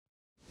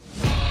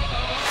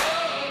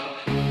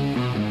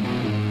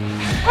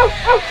What's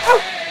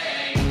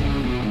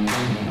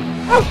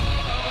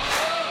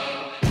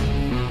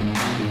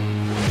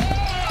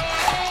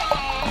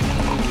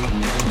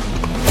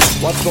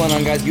going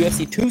on, guys?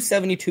 UFC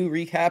 272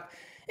 recap,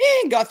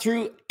 and got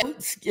through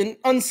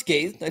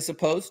unscathed, I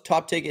suppose.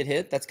 Top ticket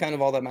hit. That's kind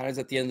of all that matters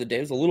at the end of the day.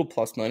 It was a little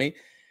plus money.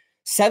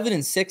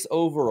 7-6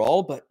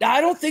 overall, but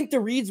I don't think the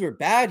reads were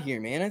bad here,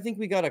 man. I think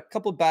we got a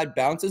couple bad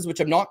bounces, which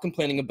I'm not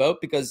complaining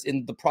about because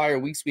in the prior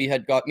weeks we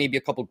had got maybe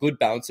a couple good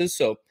bounces,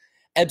 so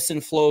ebbs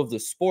and flow of the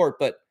sport.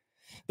 But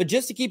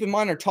just to keep in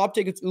mind, our top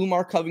ticket's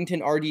Umar Covington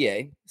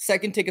RDA.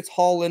 Second ticket's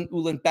Holland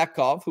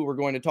Ulanbekov, who we're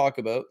going to talk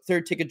about.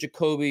 Third ticket,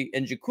 Jacoby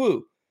and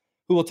Jakwu,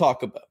 who we'll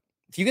talk about.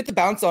 If you get the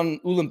bounce on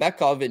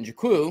Ulanbekov and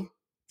Jakwu, you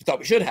thought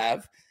we should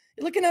have,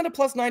 you're looking at a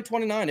plus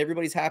 929.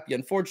 Everybody's happy.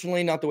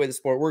 Unfortunately, not the way the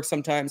sport works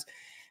sometimes.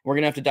 We're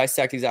going to have to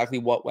dissect exactly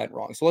what went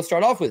wrong. So let's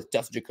start off with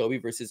Dustin Jacoby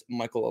versus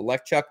Michael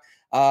Alekchuk.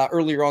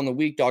 Earlier on the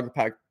week, Dogger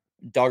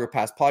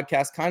Pass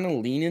podcast kind of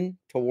leaning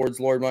towards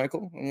Lord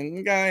Michael. I mean,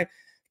 the guy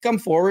come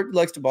forward,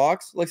 likes to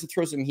box, likes to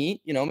throw some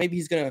heat. You know, maybe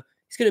he's gonna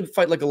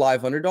fight like a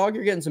live underdog.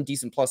 You're getting some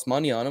decent plus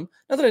money on him.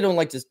 Not that I don't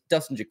like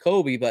Dustin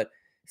Jacoby, but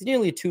he's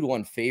nearly a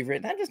 2-1 favorite,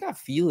 and I'm just not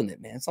feeling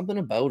it, man. Something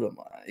about him.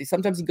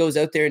 Sometimes he goes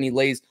out there and he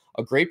lays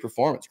a great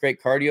performance,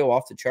 great cardio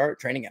off the chart,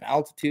 training at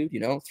altitude,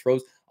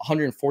 throws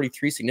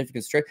 143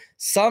 significant strikes.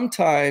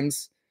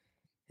 Sometimes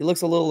he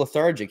looks a little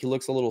lethargic. He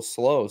looks a little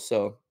slow,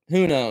 so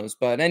who knows?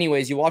 But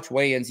anyways, you watch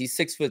weigh-ins. He's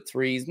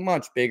 6'3". He's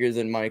much bigger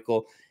than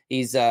Michael.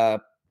 He's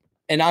and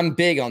I'm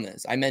big on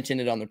this. I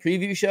mentioned it on the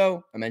preview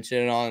show. I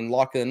mentioned it on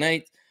Lock of the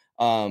Night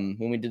when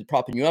we did the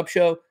Propping You Up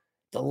show.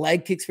 The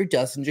leg kicks for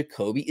Dustin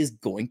Jacoby is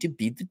going to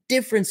be the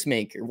difference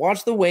maker.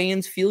 Watch the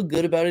weigh-ins, feel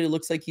good about it. It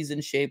looks like he's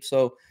in shape,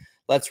 so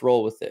let's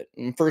roll with it.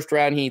 In the first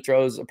round, he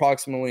throws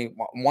approximately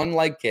one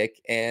leg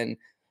kick, and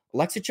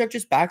Alekchuk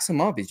just backs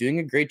him up. He's doing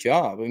a great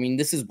job. I mean,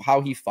 this is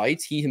how he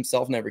fights. He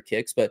himself never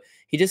kicks, but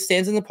he just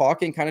stands in the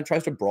pocket and kind of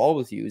tries to brawl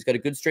with you. He's got a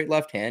good straight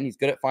left hand. He's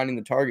good at finding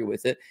the target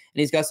with it, and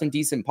he's got some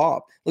decent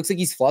pop. Looks like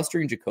he's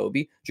flustering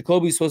Jacoby.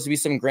 Jacoby's supposed to be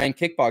some grand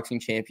kickboxing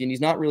champion.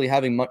 He's not really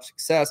having much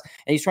success,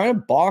 and he's trying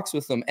to box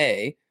with him,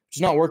 which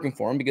is not working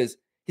for him because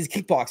he's a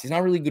kickboxer. He's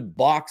not really a good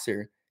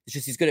boxer. It's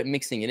just he's good at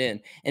mixing it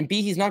in. And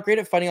B, he's not great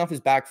at fighting off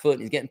his back foot,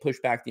 and he's getting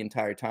pushed back the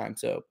entire time.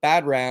 So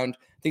bad round.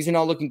 Things are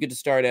not looking good to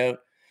start out.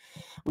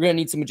 We're going to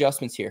need some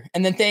adjustments here.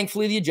 And then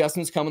thankfully, the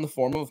adjustments come in the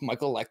form of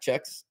Michael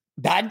Alekchuk's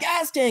bad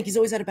gas tank. He's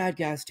always had a bad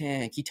gas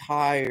tank. He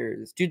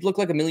tires. Dude looked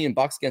like $1 million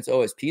against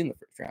OSP in the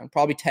first round.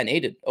 Probably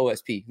 10-8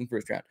 OSP in the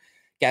first round.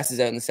 Gasses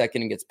out in the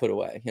second and gets put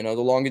away. The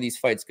longer these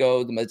fights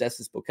go, the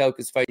Modestas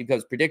Bukauskas fight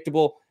becomes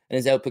predictable and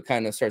his output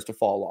kind of starts to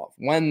fall off.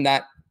 When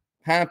that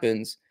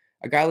happens,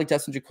 a guy like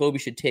Dustin Jacoby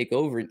should take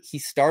over. He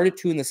started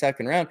 2 in the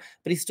second round,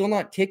 but he's still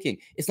not kicking.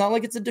 It's not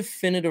like it's a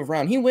definitive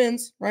round. He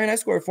wins, right? I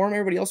scored for him.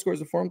 Everybody else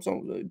scores for him.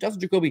 So Dustin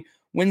Jacoby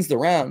wins the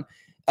round.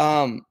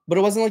 But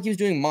it wasn't like he was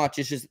doing much.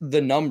 It's just the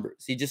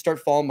numbers. He just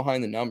started falling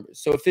behind the numbers.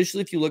 So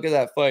officially, if you look at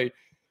that fight,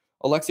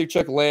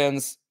 Alekchuk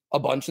lands a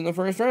bunch in the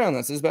first round.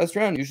 That's his best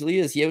round. Usually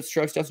is. He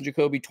outstrikes Dustin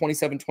Jacoby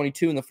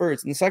 27-22 in the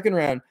first. In the second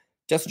round,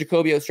 Dustin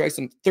Jacoby outstrikes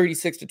him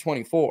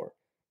 36-24.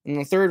 In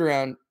the third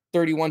round,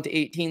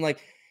 31-18. Like,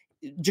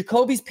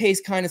 Jacoby's pace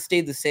kind of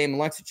stayed the same.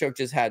 Alekchuk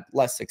just had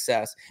less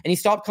success. And he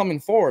stopped coming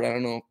forward. I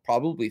don't know,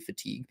 probably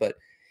fatigue, but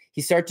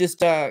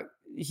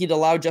he'd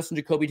allow Justin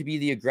Jacoby to be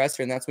the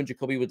aggressor, and that's when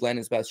Jacoby would land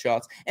his best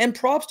shots. And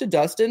props to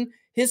Dustin.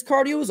 His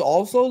cardio was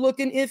also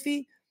looking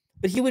iffy,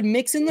 but he would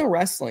mix in the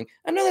wrestling.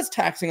 I know that's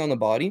taxing on the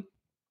body,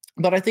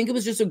 but I think it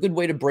was just a good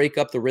way to break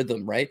up the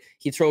rhythm, right?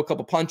 He'd throw a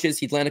couple punches.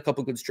 He'd land a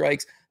couple good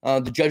strikes.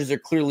 The judges are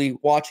clearly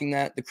watching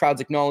that. The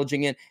crowd's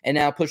acknowledging it. And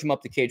now push him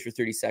up the cage for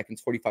 30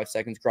 seconds, 45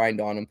 seconds, grind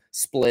on him,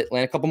 split,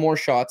 land a couple more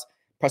shots,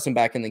 press him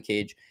back in the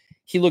cage.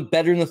 He looked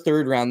better in the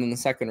third round than the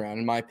second round,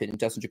 in my opinion.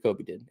 Dustin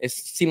Jacoby did. It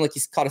seemed like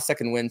he's caught a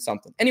second win,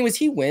 something. Anyways,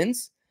 he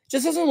wins.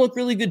 Just doesn't look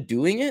really good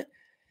doing it.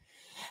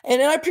 And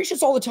I preach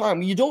this all the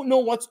time. You don't know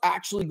what's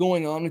actually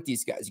going on with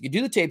these guys. You could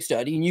do the tape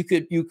study, and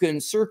you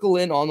can circle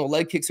in on the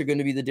leg kicks are going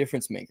to be the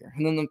difference maker.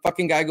 And then the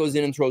fucking guy goes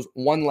in and throws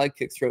one leg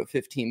kick throughout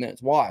 15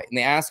 minutes. Why? And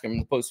they ask him in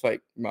the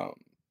post-fight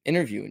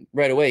interview, and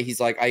right away he's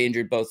like, I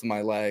injured both of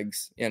my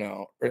legs,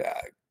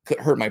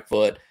 hurt my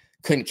foot,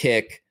 couldn't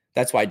kick.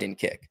 That's why I didn't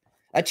kick.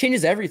 That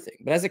changes everything.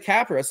 But as a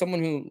capper, as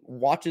someone who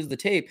watches the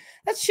tape,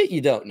 that's shit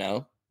you don't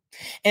know.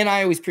 And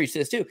I always preach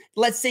this too.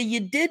 Let's say you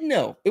did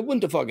know. It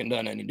wouldn't have fucking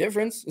done any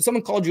difference. If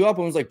someone called you up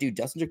and was like, dude,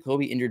 Dustin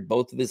Jacoby injured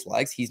both of his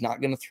legs. He's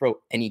not going to throw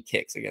any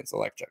kicks against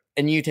Alekchuk.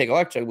 And you take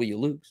Alekchuk, well, you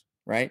lose,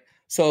 right?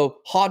 So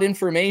hot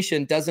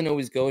information doesn't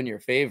always go in your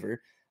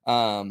favor.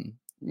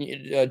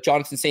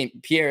 Jonathan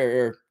St. Pierre,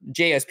 or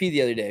JSP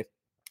the other day.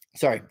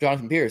 Sorry,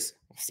 Jonathan Pierce.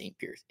 St.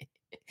 Pierce.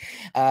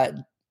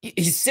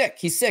 He's sick.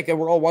 And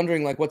we're all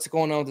wondering, like, what's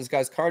going on with this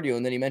guy's cardio?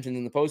 And then he mentioned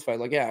in the post fight,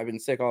 like, yeah, I've been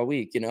sick all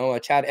week.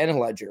 Chad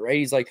Enneledger, right?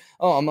 He's like,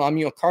 oh, I'm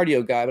a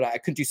cardio guy, but I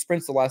couldn't do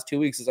sprints the last 2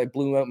 weeks as I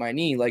blew out my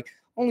knee. Like,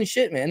 holy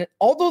shit, man.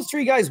 All those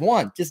 3 guys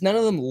won. Just none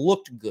of them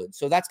looked good.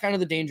 So that's kind of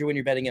the danger when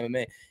you're betting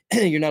MMA.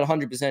 You're not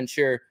 100%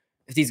 sure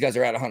if these guys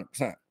are at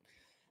 100%.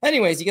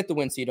 Anyways, you get the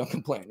win, so you don't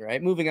complain,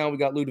 right? Moving on, we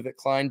got Ludovic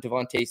Klein,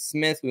 Devontae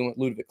Smith. We went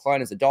Ludovic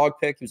Klein as a dog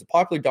pick. He was a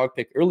popular dog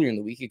pick earlier in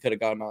the week. He could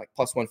have got him at like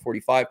plus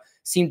 145.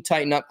 Seemed to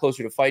tighten up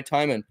closer to fight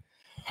time, and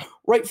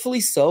rightfully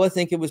so. I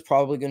think it was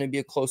probably going to be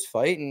a close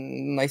fight,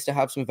 and nice to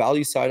have some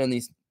value side on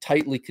these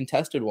tightly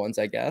contested ones,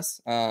 I guess.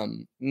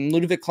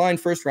 Ludovic Klein,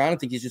 first round, I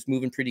think he's just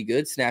moving pretty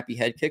good. Snappy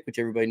head kick, which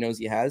everybody knows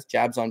he has.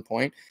 Jabs on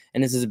point,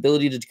 and his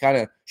ability to kind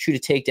of shoot a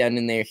takedown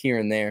in there, here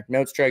and there.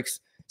 Now it strikes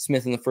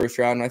Smith in the first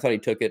round, and I thought he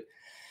took it.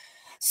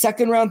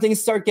 Second round,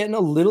 things start getting a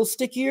little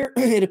stickier.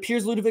 It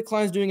appears Ludovic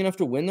Klein is doing enough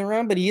to win the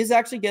round, but he is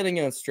actually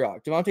getting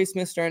struck. Devontae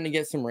Smith starting to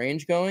get some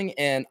range going,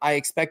 and I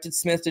expected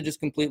Smith to just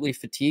completely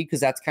fatigue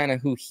because that's kind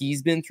of who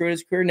he's been throughout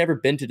his career. Never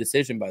been to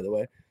decision, by the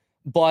way.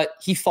 But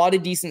he fought a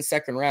decent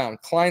second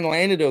round. Klein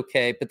landed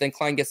okay, but then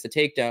Klein gets the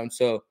takedown.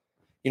 So,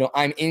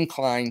 I'm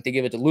inclined to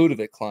give it to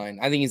Ludovic Klein.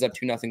 I think he's up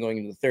 2-0 going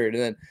into the third.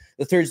 And then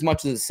the third is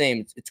much of the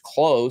same. It's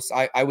close.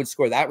 I would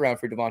score that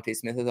round for Devontae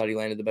Smith. I thought he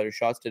landed the better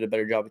shots, did a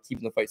better job of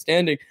keeping the fight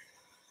standing.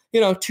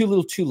 Too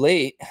little too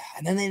late.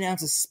 And then they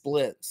announced a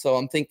split. So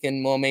I'm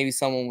thinking, well, maybe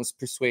someone was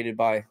persuaded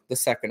by the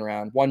second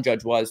round. One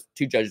judge was,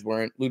 two judges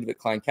weren't. Ludovic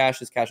Klein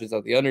cashes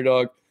out the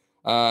underdog.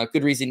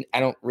 Good reason.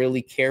 I don't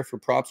really care for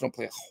props. I don't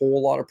play a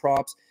whole lot of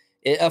props.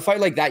 A fight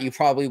like that, you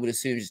probably would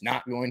assume is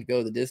not going to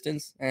go the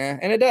distance.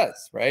 And it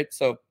does, right?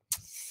 So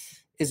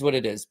is what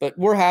it is. But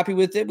we're happy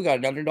with it. We got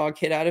an underdog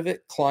hit out of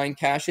it. Klein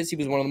cashes. He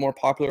was one of the more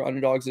popular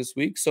underdogs this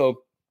week.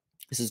 So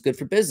this is good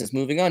for business.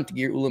 Moving on to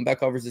Tagir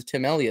Ulanbekov versus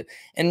Tim Elliott.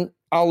 And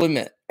I'll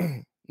admit,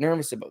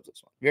 nervous about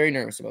this one. Very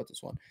nervous about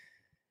this one.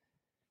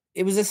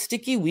 It was a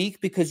sticky week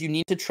because you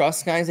need to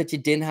trust guys that you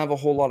didn't have a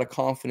whole lot of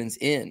confidence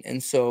in.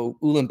 And so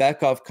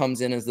Ulanbekov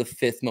comes in as the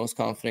fifth most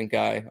confident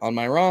guy on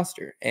my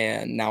roster.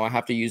 And now I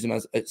have to use him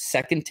as a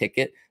second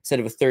ticket instead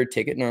of a third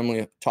ticket. Normally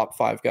a top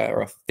five guy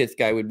or a fifth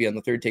guy would be on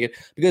the third ticket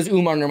because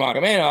Umar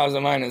Nurmagomedov is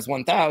a minus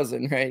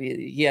 1,000, right?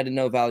 He had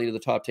no value to the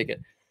top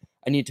ticket.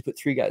 I need to put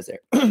three guys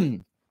there.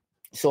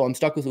 So I'm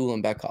stuck with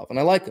Ulanbekov, and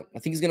I like him. I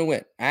think he's going to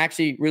win. I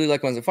actually really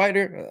like him as a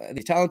fighter.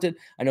 He's talented.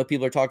 I know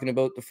people are talking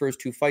about the first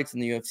two fights in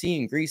the UFC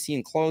and greasy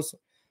and close. Of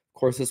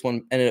course, this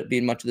one ended up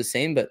being much of the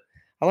same, but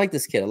I like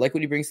this kid. I like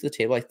what he brings to the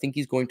table. I think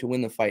he's going to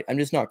win the fight. I'm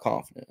just not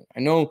confident. I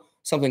know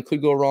something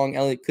could go wrong.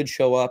 Elliott could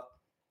show up.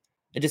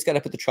 I just got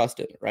to put the trust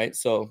in it, right?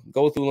 So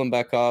go with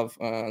Ulanbekov.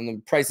 And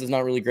the price is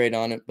not really great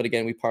on it, but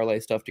again, we parlay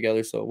stuff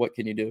together, so what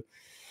can you do?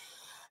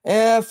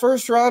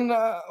 First round,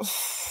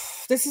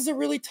 this is a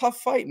really tough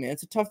fight, man.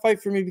 It's a tough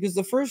fight for me because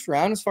the first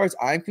round, as far as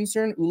I'm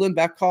concerned,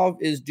 Ulanbekov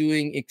is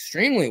doing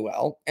extremely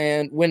well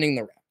and winning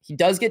the round. He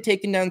does get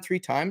taken down 3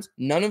 times.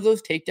 None of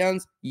those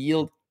takedowns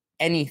yield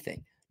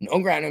anything. No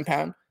ground and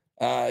pound.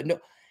 No,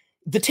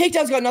 the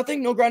takedowns got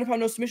nothing. No ground and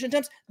pound. No submission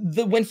attempts.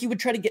 When he would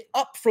try to get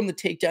up from the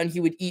takedown, he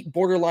would eat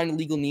borderline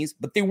illegal knees,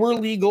 but they were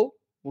legal.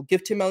 We'll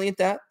give Tim Elliott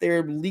that.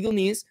 They're legal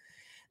knees.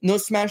 And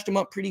those smashed him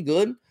up pretty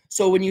good.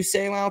 So when you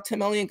say, well,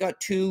 Tim Elliott got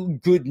 2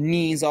 good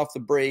knees off the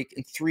break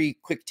and 3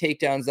 quick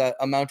takedowns that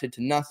amounted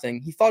to nothing,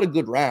 he fought a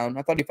good round.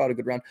 I thought he fought a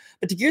good round.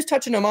 But Tagir's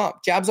touching him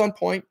up. Jab's on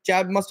point.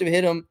 Jab must have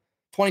hit him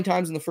 20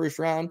 times in the first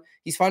round.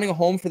 He's finding a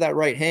home for that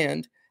right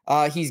hand.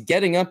 He's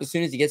getting up as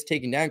soon as he gets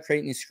taken down,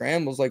 creating these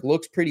scrambles,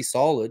 looks pretty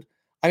solid.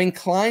 I'm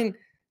inclined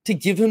to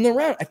give him the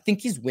round. I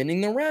think he's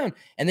winning the round.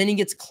 And then he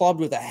gets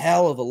clubbed with a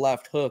hell of a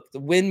left hook. The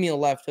windmill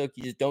left hook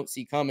you just don't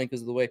see coming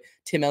because of the way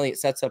Tim Elliott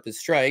sets up his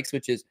strikes,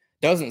 which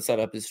doesn't set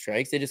up his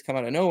strikes. They just come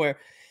out of nowhere.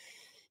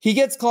 He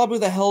gets clubbed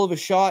with a hell of a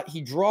shot. He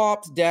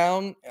drops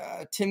down.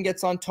 Tim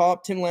gets on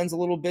top. Tim lands a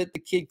little bit. The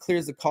kid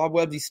clears the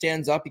cobwebs. He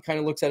stands up. He kind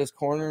of looks at his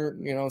corner,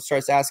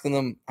 starts asking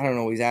them. I don't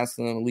know. He's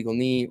asking them a legal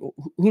knee.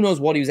 Who knows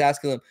what he was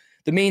asking them.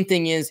 The main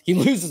thing is he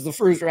loses the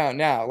first round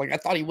now. I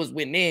thought he was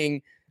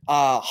winning.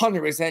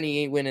 100% he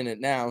ain't winning it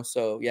now.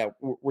 So, yeah,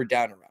 we're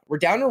down a round. We're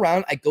down a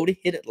round. I go to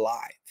hit it live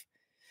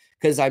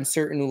because I'm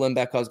certain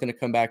Ulanbekov is going to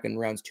come back in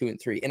rounds 2 and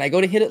 3. And I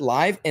go to hit it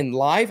live, and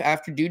live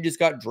after dude just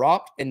got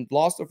dropped and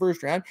lost the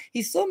first round,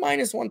 he's still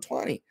minus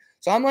 120.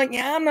 So I'm like,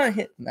 yeah, I'm not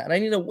hitting that. I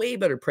need a way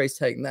better price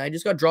tag than that. I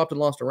just got dropped and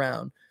lost a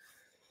round.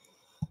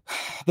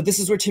 But this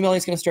is where Tim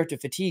Elliott's going to start to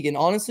fatigue. And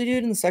honestly,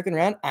 dude, in the second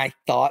round, I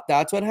thought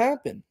that's what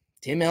happened.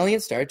 Tim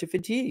Elliott started to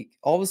fatigue.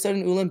 All of a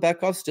sudden,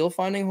 Ulanbekov still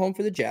finding home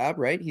for the jab,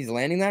 right? He's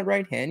landing that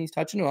right hand. He's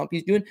touching him up.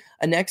 He's doing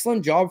an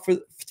excellent job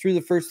through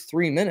the first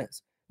 3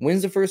 minutes.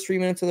 Wins the first 3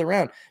 minutes of the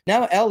round.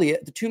 Now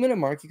Elliott, the 2-minute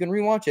mark, you can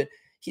rewatch it.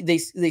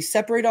 They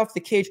separate off the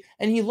cage,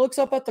 and he looks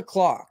up at the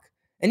clock.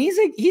 And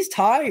he's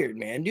tired,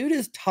 man. Dude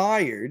is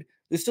tired.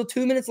 There's still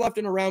 2 minutes left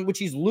in a round, which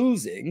he's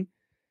losing.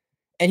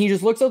 And he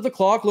just looks at the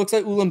clock, looks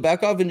at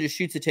Ulanbekov, and just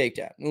shoots a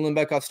takedown.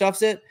 Ulanbekov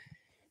stuffs it.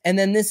 And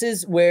then this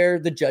is where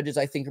the judges,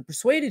 I think, are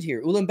persuaded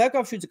here.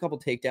 Ulanbekov shoots a couple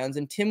takedowns,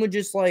 and Tim would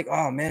just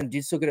oh, man,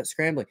 dude's so good at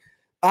scrambling.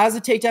 As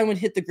the takedown would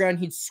hit the ground,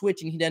 he'd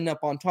switch, and he'd end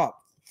up on top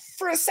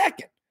for a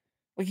second.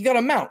 You got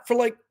to mount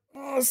for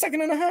a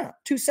second and a half,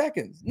 2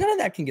 seconds. None of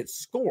that can get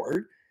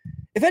scored.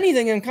 If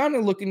anything, I'm kind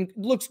of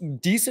looks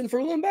decent for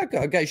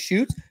Ulanbekov. A guy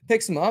shoots,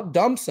 picks him up,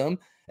 dumps him,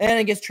 and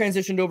it gets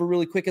transitioned over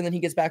really quick, and then he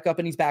gets back up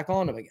and he's back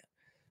on him again.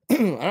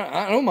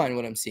 I don't mind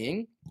what I'm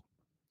seeing.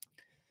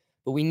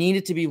 but we need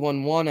it to be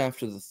 1-1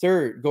 after the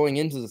third, going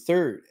into the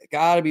third. It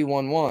got to be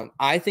 1-1.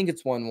 I think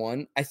it's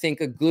 1-1. I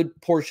think a good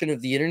portion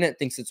of the internet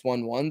thinks it's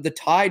 1-1. The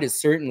tide has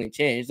certainly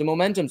changed. The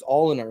momentum's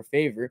all in our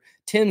favor.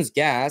 Tim's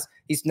gas.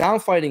 He's now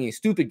fighting a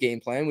stupid game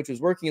plan, which was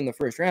working in the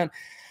first round.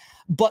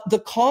 But the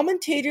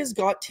commentators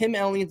got Tim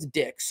Elliott's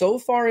dick so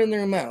far in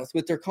their mouth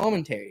with their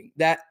commentating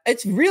that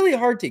it's really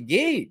hard to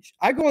gauge.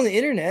 I go on the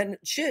internet and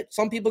shit,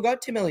 some people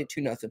got Tim Elliott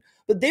 2-0,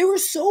 but they were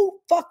so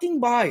fucking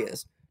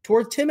biased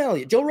towards Tim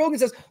Elliott. Joe Rogan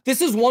says,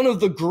 this is one of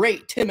the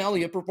great Tim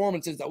Elliott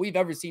performances that we've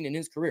ever seen in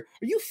his career.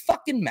 Are you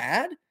fucking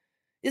mad?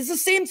 It's the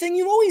same thing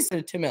you always said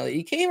to Tim Elliott.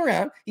 He came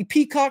around, he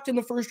peacocked in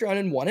the first round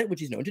and won it,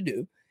 which he's known to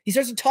do. He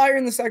starts to tire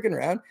in the second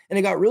round, and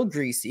it got real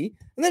greasy.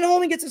 And then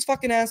Holman gets his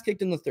fucking ass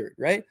kicked in the third,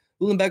 right?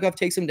 Ulanbekov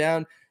takes him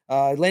down,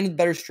 landed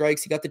better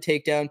strikes. He got the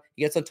takedown.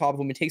 He gets on top of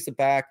him. He takes it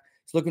back.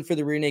 He's looking for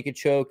the rear naked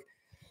choke.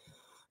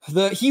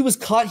 He was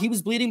cut. He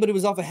was bleeding, but it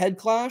was off a head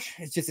clash.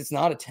 It's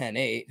not a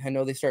 10-8. I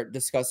know they start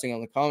discussing on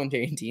the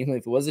commentating team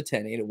if it was a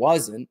 10-8. It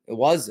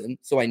wasn't.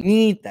 So I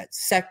need that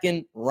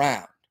second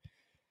round.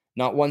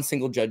 Not one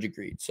single judge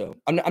agreed. So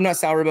I'm not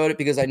sour about it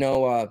because I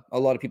know a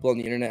lot of people on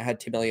the internet had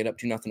Tim Elliott up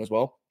 2-0 as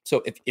well.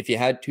 So if you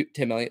had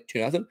Tim Elliott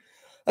 2-0,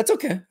 that's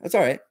okay. That's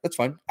all right. That's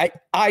fine.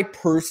 I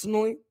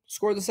personally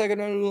scored the second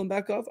round of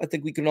Ulanbekov. I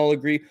think we can all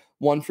agree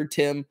 1 for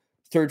Tim,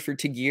 3rd for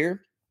Tagir.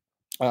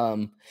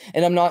 And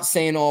I'm not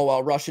saying,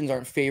 Russians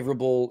aren't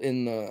favorable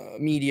in the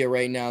media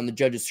right now and the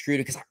judges screwed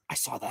it, because I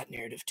saw that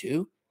narrative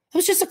too. It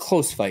was just a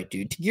close fight,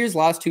 dude. Tagir's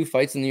last 2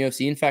 fights in the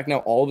UFC, in fact, now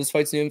all of his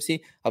fights in the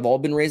UFC have all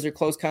been razor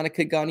close, kind of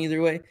could gone either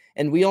way.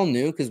 And we all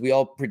knew, because we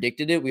all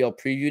predicted it, we all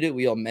previewed it,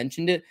 we all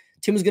mentioned it.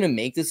 Tim was going to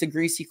make this a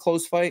greasy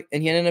close fight,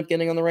 and he ended up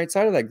getting on the right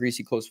side of that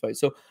greasy close fight.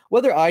 So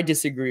whether I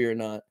disagree or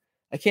not,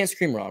 I can't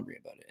scream robbery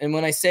about it. And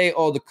when I say,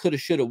 the coulda,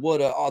 shoulda,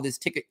 woulda, this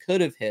ticket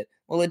could have hit,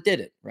 well, it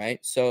didn't, right?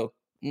 So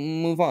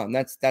move on.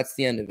 That's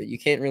the end of it. You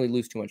can't really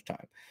lose too much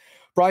time.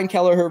 Brian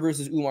Kelleher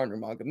versus Umar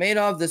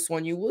Nurmagomedov. This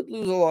one you would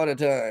lose a lot of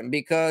time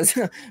because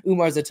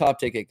Umar's a top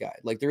ticket guy.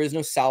 Like, there is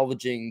no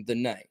salvaging the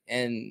night.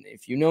 And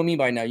if you know me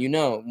by now, you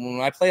know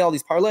when I play all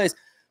these parlays,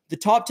 the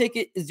top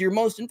ticket is your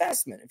most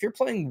investment. If you're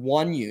playing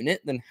 1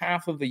 unit, then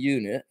half of a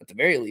unit, at the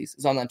very least,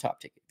 is on that top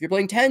ticket. If you're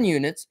playing 10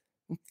 units,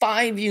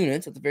 5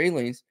 units, at the very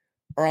least,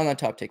 are on that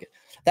top ticket.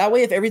 That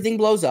way, if everything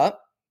blows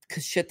up,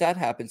 because shit, that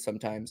happens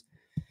sometimes,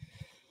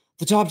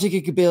 the top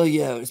ticket could bail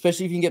you out,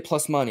 especially if you can get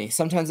plus money.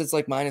 Sometimes it's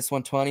like minus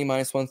 120,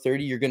 minus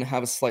 130. You're going to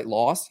have a slight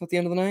loss at the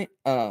end of the night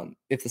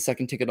if the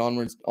second ticket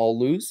onwards all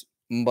lose.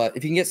 But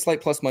if you can get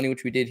slight plus money,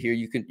 which we did here,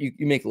 you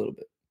make a little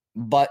bit.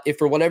 But if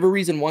for whatever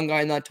reason one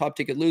guy in that top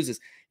ticket loses,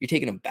 you're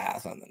taking a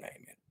bath on the night,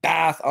 man.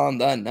 Bath on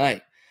the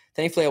night.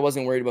 Thankfully, I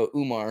wasn't worried about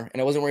Umar,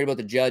 and I wasn't worried about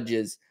the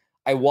judges.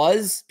 I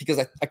was, because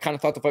I kind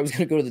of thought the fight was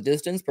going to go to the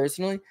distance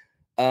personally.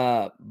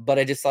 But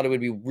I just thought it would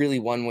be really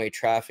one-way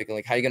traffic. And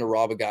like, how are you going to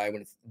rob a guy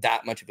when it's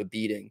that much of a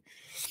beating?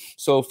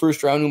 So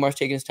first round, Umar's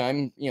taking his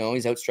time.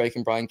 He's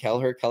outstriking Brian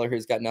Kelleher.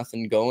 Kelleher's got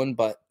nothing going,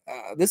 but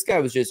this guy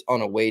was just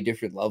on a way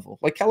different level.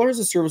 Like, Kelleher's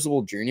a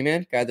serviceable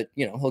journeyman guy that,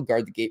 he'll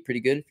guard the gate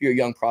pretty good. If you're a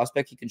young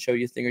prospect, he can show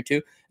you a thing or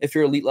two. If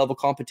you're elite level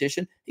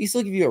competition, he can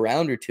still give you a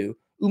round or two.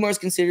 Umar's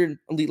considered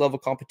elite level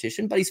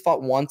competition, but he's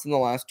fought once in the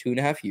last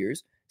 2.5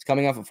 years. He's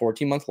coming off a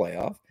 14-month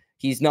layoff.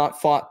 He's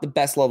not fought the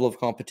best level of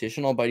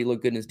competition, albeit he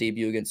looked good in his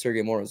debut against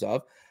Sergey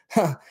Morozov.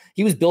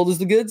 He was billed as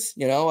the goods.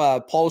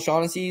 Paul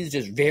Shaughnessy is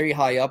just very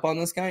high up on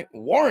this guy.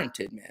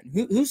 Warranted, man.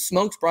 Who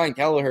smokes Brian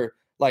Kelleher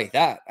like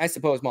that? I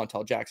suppose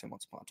Montel Jackson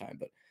once upon a time,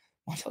 but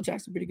Montel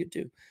Jackson pretty good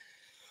too.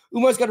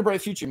 Umar's got a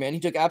bright future, man.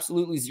 He took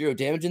absolutely 0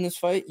 damage in this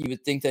fight. You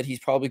would think that he's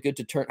probably good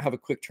to have a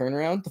quick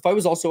turnaround. The fight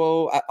was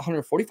also at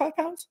 145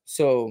 pounds.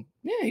 So,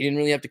 yeah, he didn't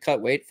really have to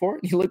cut weight for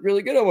it. He looked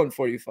really good at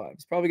 145.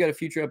 He's probably got a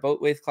future at both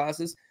weight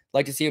classes.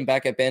 Like to see him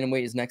back at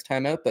bantamweight his next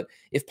time out. But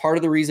if part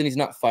of the reason he's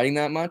not fighting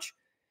that much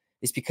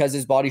is because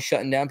his body's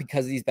shutting down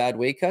because of these bad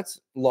weight cuts,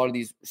 a lot of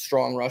these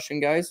strong Russian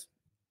guys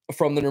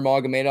from the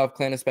Nurmagomedov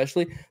clan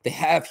especially, they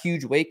have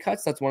huge weight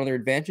cuts. That's one of their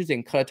advantages. They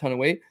can cut a ton of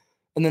weight.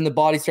 And then the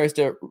body starts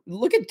to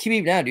look at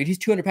Khabib now, dude. He's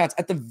 200 pounds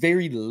at the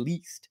very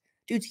least.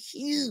 Dude's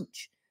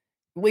huge.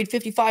 He weighed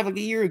 55 like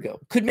a year ago.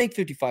 Could make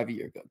 55 a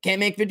year ago. Can't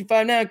make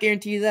 55 now.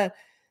 Guarantee you that.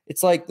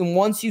 It's like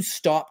once you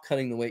stop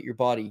cutting the weight, your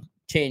body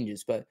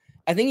changes. But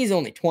I think he's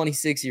only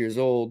 26 years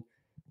old.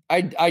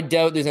 I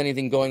doubt there's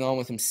anything going on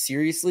with him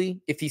seriously.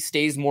 If he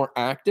stays more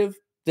active,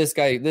 this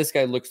guy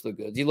looks the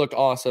goods. He looked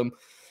awesome.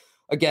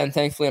 Again,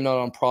 thankfully, I'm not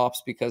on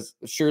props because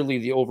surely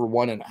the over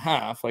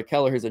 1.5. Like,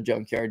 Kelleher's a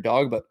junkyard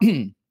dog, but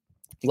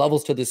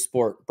levels to this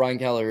sport. Brian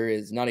Kelleher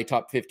is not a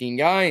top 15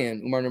 guy,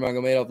 and Umar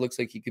Nurmagomedov looks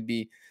like he could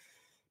be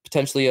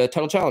potentially a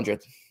title challenger.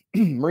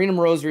 Marina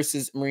Moroz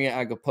versus Maria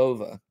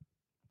Agapova.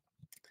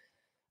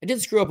 I did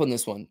screw up on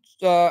this one.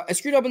 I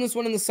screwed up on this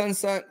one in the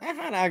sense that I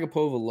had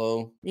Agapova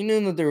low. You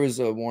knew that there was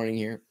a warning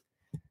here.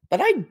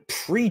 But I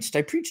preached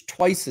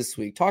twice this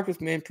week. Talked with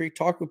Manpreet,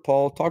 talked with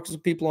Paul, talked to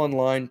some people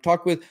online,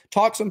 talked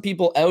some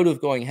people out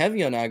of going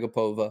heavy on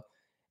Agapova.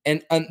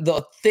 And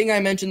the thing I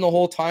mentioned the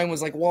whole time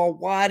was like, well,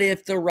 what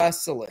if the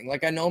wrestling?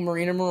 Like, I know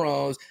Marina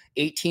Moroz,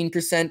 18%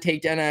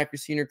 takedown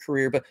accuracy in her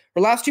career, but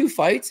her last 2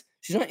 fights,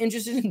 she's not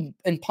interested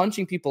in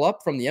punching people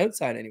up from the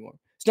outside anymore.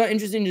 She's not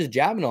interested in just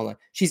jabbing all that.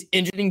 She's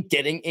interested in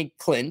getting a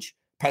clinch,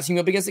 pressing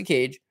you up against the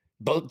cage,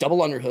 both double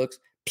underhooks,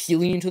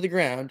 peeling you to the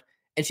ground,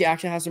 and she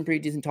actually has some pretty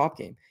decent top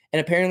game. And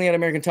apparently at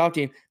American Top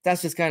Team,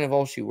 that's just kind of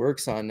all she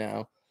works on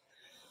now.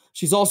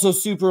 She's also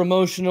super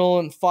emotional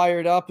and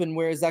fired up, and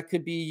whereas that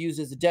could be used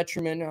as a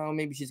detriment, oh,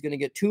 maybe she's going to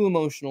get too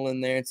emotional in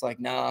there. It's like,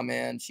 nah,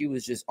 man, she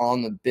was just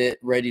on the bit,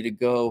 ready to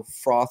go,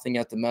 frothing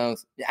at the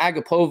mouth.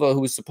 Agapova,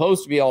 who was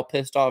supposed to be all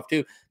pissed off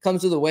too,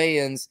 comes to the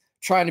weigh-ins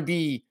trying to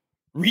be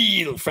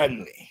real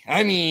friendly.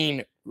 I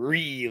mean,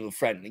 real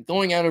friendly.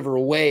 Going out of her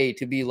way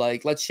to be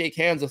like, let's shake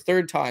hands a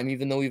third time,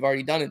 even though we've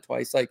already done it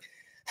twice. Like,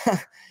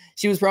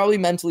 she was probably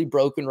mentally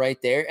broken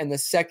right there. And the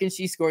second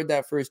she scored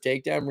that first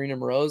takedown, Marina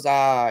Moroz,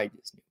 I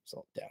just knew it was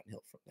all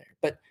downhill from there.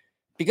 But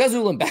because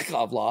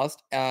Ulanbekov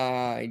lost,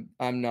 I'm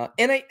not.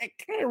 And I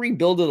kind of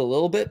rebuild it a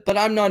little bit, but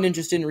I'm not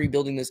interested in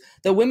rebuilding this.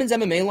 The women's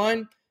MMA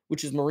line,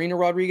 which is Marina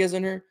Rodriguez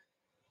in her,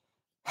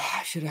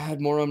 I should have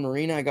had more on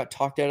Marina. I got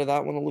talked out of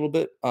that one a little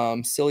bit.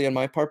 Silly on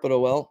my part, but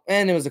oh well.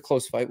 And it was a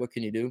close fight. What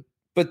can you do?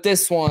 But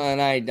this one,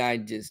 I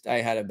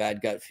had a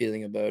bad gut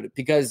feeling about it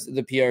because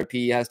the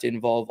PRP has to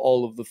involve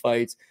all of the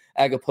fights.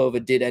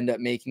 Agapova did end up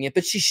making it,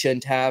 but she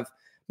shouldn't have.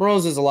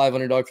 Moroz is a live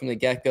underdog from the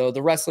get-go.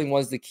 The wrestling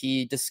was the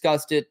key.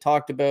 Discussed it,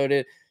 talked about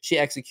it. She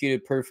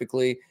executed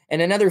perfectly. And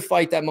another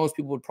fight that most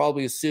people would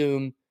probably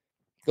assume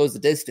goes the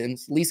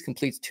distance, at least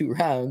completes 2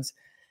 rounds.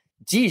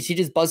 Geez, she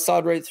just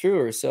buzzsawed right through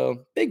her.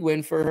 So big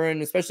win for her,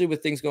 and especially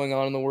with things going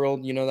on in the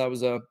world, that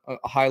was a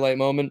highlight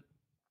moment.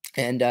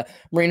 And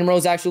Marina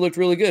Moroz actually looked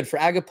really good. For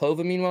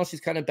Agapova, meanwhile,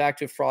 she's kind of back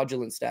to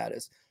fraudulent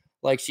status.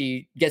 Like,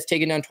 she gets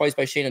taken down twice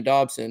by Shayna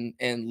Dobson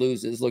and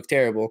loses, looks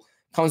terrible.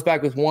 Comes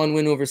back with 1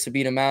 win over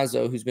Sabina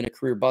Mazo, who's been a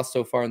career bust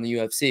so far in the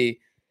UFC.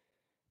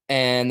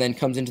 And then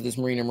comes into this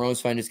Marina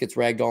Moroz fight and just gets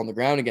ragged all on the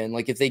ground again.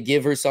 Like, if they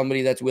give her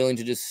somebody that's willing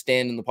to just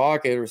stand in the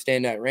pocket or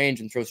stand at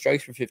range and throw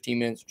strikes for 15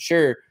 minutes,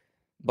 sure.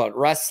 But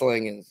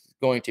wrestling is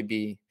going to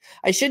be,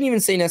 I shouldn't even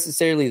say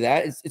necessarily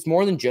that. It's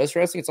more than just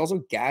wrestling. It's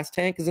also gas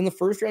tank, because in the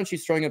first round,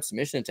 she's throwing up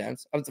submission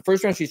attempts. The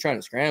first round, she's trying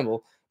to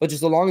scramble. But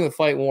just the longer the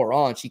fight wore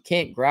on, she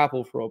can't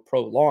grapple for a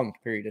prolonged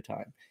period of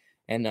time.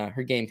 And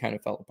her game kind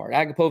of fell apart.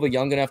 Agapova,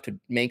 young enough to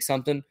make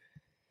something.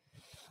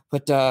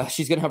 But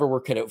she's going to have her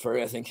work cut out for her,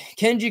 I think.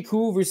 Kenji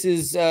Ku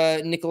versus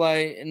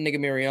Nikolai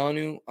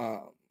Negumereanu.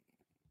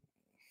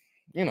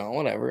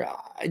 Whatever.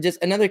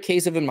 Just another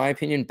case of, in my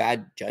opinion,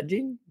 bad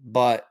judging.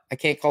 But I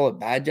can't call it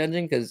bad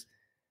judging because,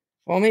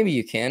 well, maybe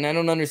you can. I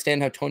don't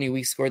understand how Tony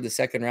Weeks scored the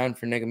second round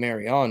for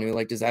Negumereanu.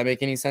 Like, does that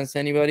make any sense to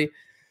anybody?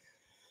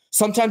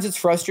 Sometimes it's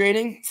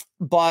frustrating,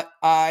 but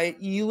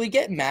you would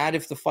get mad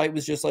if the fight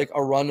was just like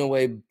a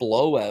runaway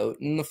blowout.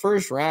 In the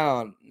first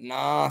round,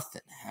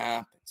 nothing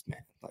happens,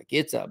 man. Like,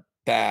 it's a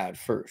bad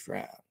first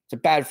round. It's a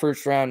bad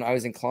first round I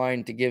was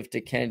inclined to give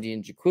to Kennedy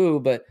and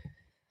Njoku, but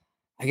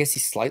I guess he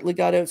slightly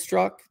got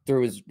outstruck. There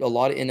was a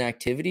lot of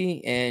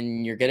inactivity,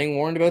 and you're getting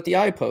warned about the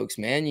eye pokes,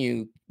 man.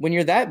 When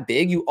you're that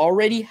big, you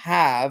already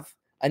have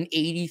an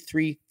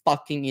 83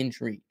 fucking inch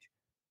reach.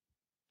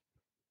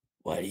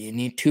 Why do you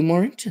need 2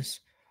 more inches?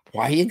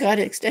 Why you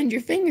gotta extend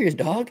your fingers,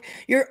 dog?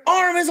 Your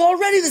arm is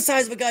already the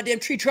size of a goddamn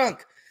tree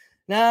trunk.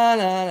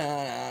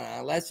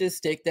 No. Let's just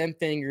stick them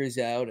fingers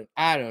out. And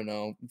I don't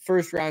know.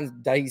 First round's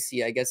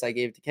dicey. I guess I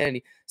gave it to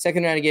Kennedy.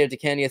 Second round, I gave it to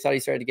Kennedy. I thought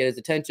he started to get his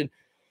attention.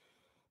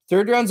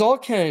 Third round's all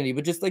Kennedy,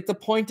 but just like the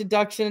point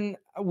deduction,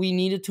 we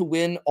needed to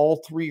win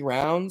all 3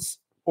 rounds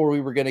or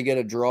we were going to get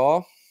a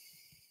draw.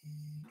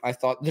 I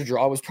thought the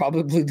draw was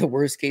probably the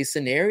worst case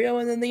scenario,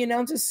 and then they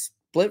announced a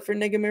split for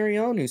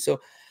Negumereanu. So,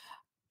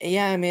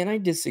 yeah, man, I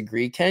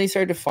disagree. Kennedy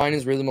started to find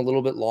his rhythm a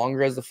little bit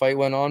longer as the fight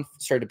went on,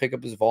 started to pick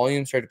up his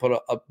volume, started to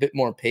put a bit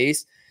more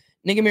pace.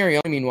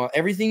 Negumereanu, meanwhile,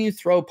 everything you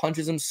throw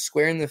punches him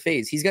square in the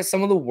face. He's got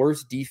some of the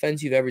worst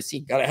defense you've ever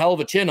seen. Got a hell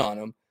of a chin on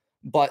him.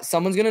 But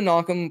someone's going to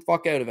knock him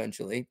fuck out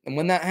eventually. And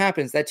when that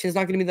happens, that chin's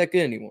not going to be that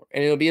good anymore.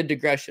 And it'll be a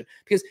digression.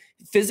 Because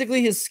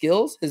physically his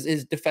skills,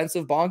 his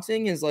defensive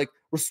boxing, his like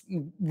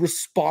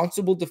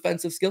responsible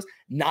defensive skills,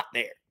 not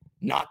there.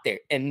 Not there.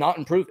 And not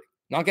improving.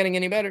 Not getting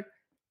any better.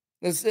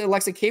 This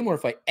Alexa Kmore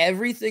fight.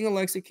 Everything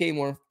Alexa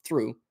Kmore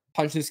threw,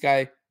 punched this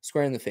guy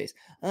square in the face.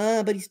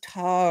 But he's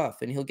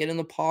tough. And he'll get in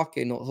the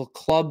pocket and he'll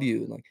club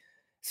you. Like,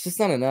 it's just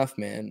not enough,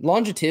 man.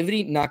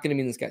 Longevity, not going to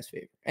be in this guy's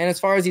favor. And as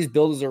far as he's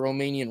billed as a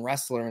Romanian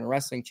wrestler and a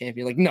wrestling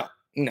champion, like, no.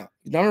 He's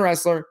not a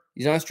wrestler.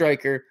 He's not a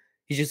striker.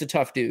 He's just a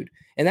tough dude.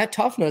 And that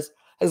toughness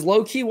has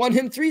low-key won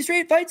him 3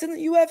 straight fights in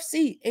the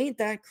UFC. Ain't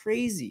that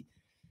crazy?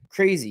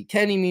 Crazy.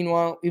 Kenny,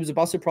 meanwhile, he was a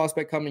busted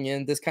prospect coming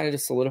in. This kind of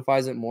just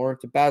solidifies it more.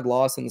 It's a bad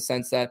loss in the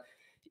sense that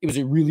it was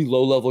a really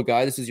low-level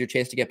guy. This is your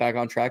chance to get back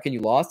on track, and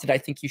you lost. Did I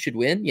think you should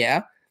win?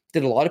 Yeah.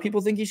 Did a lot of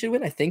people think he should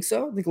win? I think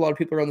so. I think a lot of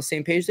people are on the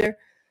same page there.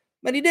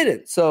 But he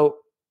didn't. So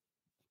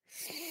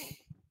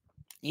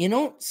You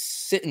don't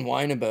sit and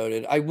whine about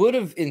it. I would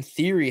have, in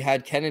theory,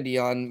 had Kennedy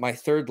on my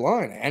third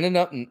line. I ended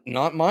up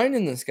not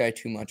minding this guy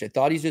too much. I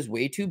thought he's just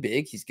way too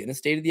big. He's going to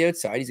stay to the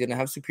outside. He's going to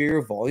have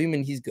superior volume,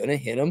 and he's going to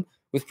hit him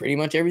with pretty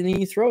much everything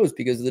he throws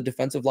because of the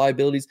defensive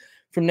liabilities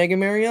from Nega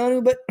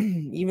Mariano. But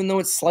even though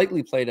it's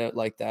slightly played out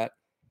like that,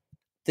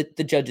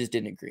 the judges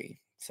didn't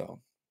agree. So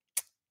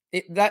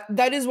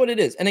that is what it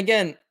is. And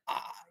again,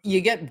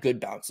 you get good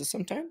bounces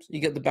sometimes. You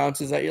get the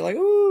bounces that you're like,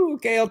 ooh,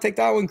 okay, I'll take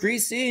that one.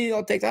 Greasy,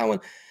 I'll take that one.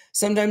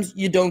 Sometimes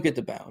you don't get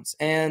the bounce.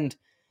 And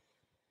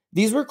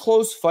these were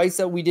close fights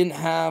that we didn't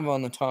have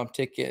on the top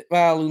ticket.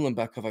 Well,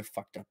 Ulanbekov, I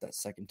fucked up that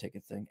second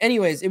ticket thing.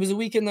 Anyways, it was a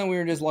weekend that we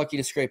were just lucky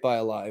to scrape by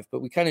alive,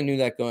 but we kind of knew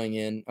that going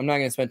in. I'm not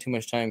going to spend too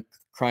much time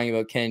crying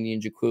about Kennedy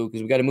and Jakku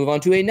because we got to move on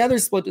to another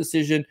split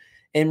decision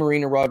in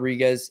Marina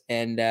Rodriguez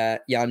and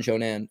Yan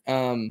Jonan.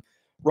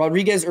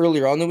 Rodriguez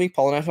earlier on the week,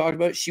 Paul and I talked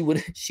about, she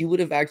would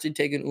have actually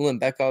taken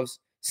Ulanbekov's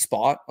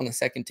spot on the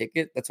second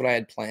ticket. That's what I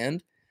had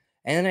planned.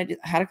 And I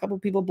had a couple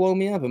people blow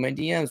me up in my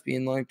DMs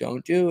being like,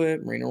 don't do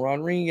it. Marina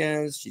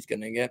Rodriguez, she's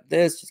going to get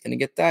this. She's going to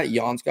get that.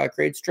 Jan's got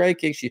great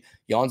striking.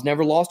 Jan's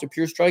never lost a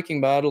pure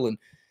striking battle. And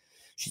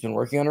she's been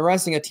working on her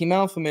wrestling at Team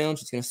Alpha Male. And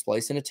she's going to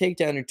splice in a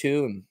takedown or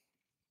two and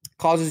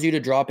causes you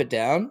to drop it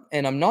down.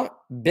 And I'm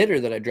not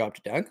bitter that I dropped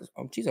it down because,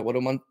 I would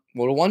have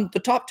won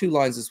the top two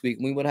lines this week.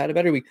 And we would have had a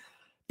better week.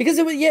 Because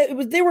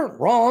they weren't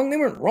wrong. They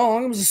weren't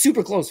wrong. It was a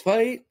super close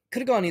fight.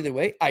 Could have gone either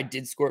way. I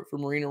did score it for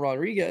Marina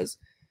Rodriguez.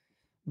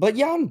 But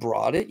Jan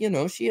brought it,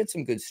 she had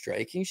some good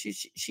striking.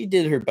 She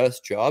did her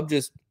best job.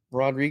 Just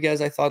Rodriguez,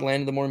 I thought,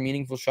 landed the more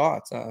meaningful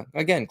shots.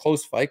 Again,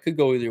 close fight, could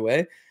go either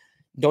way.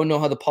 Don't know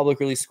how the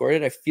public really scored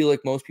it. I feel like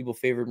most people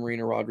favored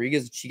Marina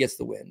Rodriguez. She gets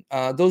the win.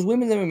 Those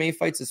women's MMA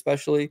fights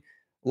especially,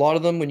 a lot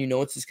of them, when you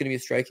know it's just going to be a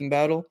striking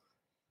battle,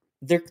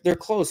 they're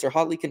close. They're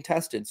hotly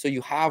contested. So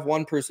you have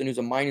one person who's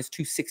a minus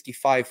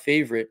 265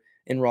 favorite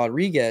in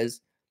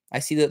Rodriguez. I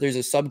see that there's a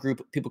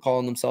subgroup of people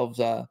calling themselves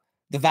the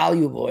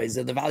value boys.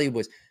 The value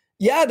boys.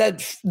 Yeah,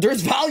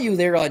 there's value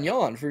there on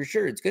Jan for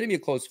sure. It's going to be a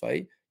close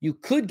fight. You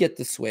could get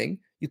the swing.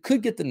 You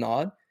could get the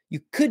nod. You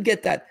could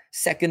get that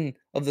second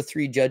of the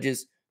three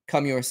judges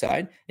come your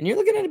side. And you're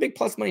looking at a big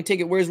plus money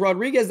ticket. Whereas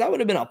Rodriguez, that would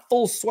have been a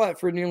full sweat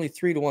for a nearly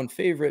 3-1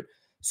 favorite.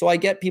 So I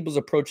get people's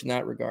approach in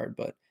that regard.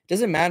 But it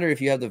doesn't matter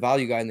if you have the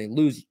value guy and they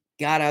lose. You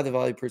got to have the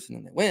value person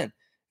and they win.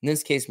 In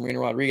this case, Marina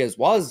Rodriguez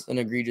was an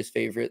egregious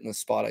favorite in the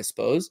spot, I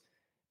suppose.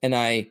 And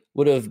I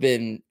would have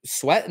been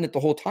sweating it the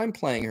whole time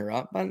playing her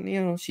up. But,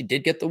 she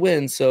did get the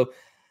win. So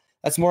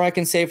that's more I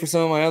can say for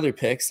some of my other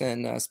picks.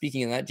 And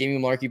speaking of that, Jamie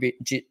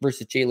Malarkey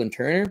versus Jalen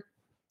Turner.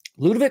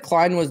 Ludovic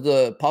Klein was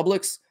the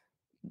public's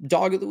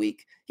dog of the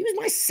week. He was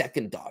my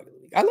second dog of the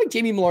week. I like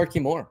Jamie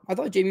Malarkey more. I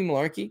thought Jamie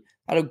Malarkey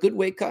had a good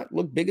weight cut,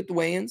 looked big at the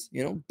weigh-ins,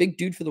 big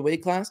dude for the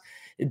weight class.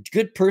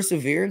 Good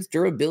perseverance,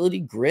 durability,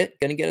 grit,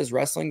 going to get his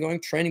wrestling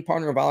going. Training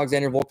partner of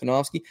Alexander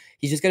Volkanovski.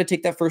 He's just got to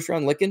take that first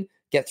round licking,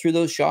 get through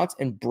those shots,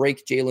 and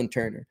break Jalen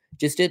Turner.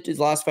 Just did his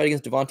last fight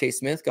against Devontae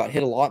Smith, got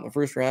hit a lot in the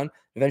first round,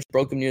 eventually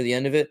broke him near the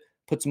end of it,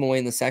 puts him away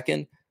in the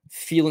second,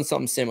 feeling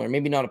something similar.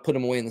 Maybe not to put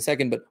him away in the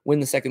second, but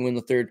win the second, win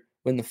the third,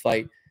 win the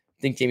fight.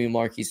 I think Jamie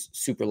Malarkey's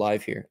super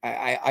live here.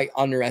 I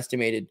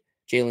underestimated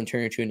Jalen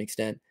Turner to an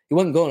extent. He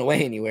wasn't going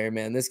away anywhere,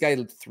 man. This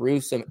guy threw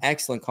some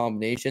excellent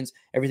combinations.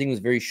 Everything was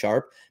very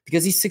sharp.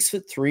 Because he's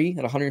 6'3"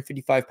 at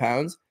 155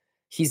 pounds,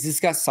 he's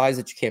just got size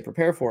that you can't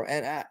prepare for.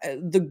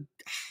 And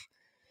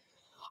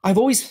I've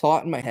always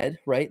thought in my head,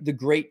 right, the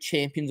great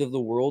champions of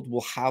the world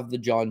will have the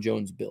John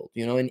Jones build,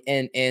 and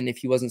if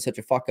he wasn't such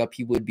a fuck up,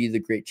 he would be the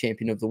great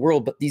champion of the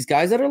world. But these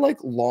guys that are like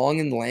long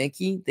and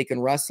lanky, they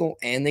can wrestle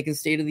and they can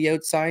stay to the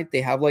outside.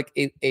 They have like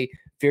a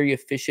very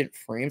efficient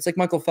frame. It's like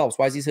Michael Phelps.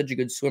 Why is he such a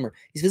good swimmer?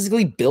 He's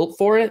physically built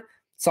for it.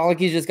 It's not like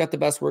he's just got the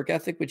best work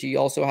ethic, which he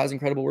also has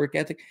incredible work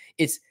ethic.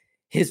 It's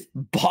his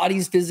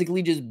body's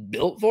physically just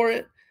built for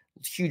it.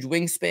 Huge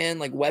wingspan,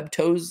 like web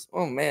toes.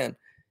 Oh, man.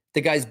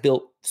 The guy's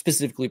built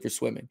specifically for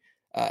swimming.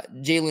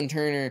 Jalen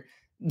Turner,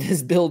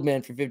 this build,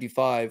 man, for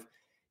 55,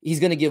 he's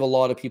going to give a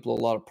lot of people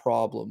a lot of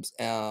problems.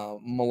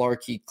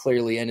 Malarkey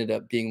clearly ended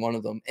up being one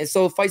of them. And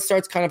so the fight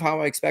starts kind of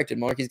how I expected.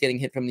 Malarkey's getting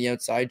hit from the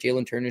outside.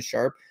 Jalen Turner's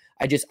sharp.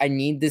 I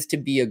need this to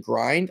be a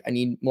grind. I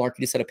need Malarkey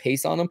to set a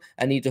pace on him.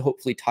 I need to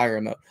hopefully tire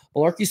him out.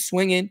 Malarkey's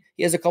swinging.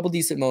 He has a couple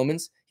decent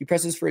moments. He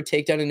presses for a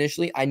takedown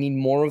initially. I need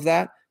more of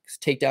that because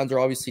takedowns are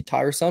obviously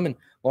tiresome, and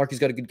Malarkey's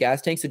got a good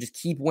gas tank, so just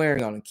keep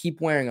wearing on him,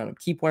 keep wearing on him,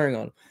 keep wearing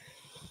on him.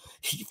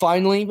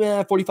 Finally,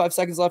 45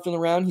 seconds left in the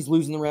round. He's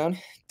losing the round.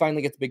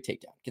 Finally gets a big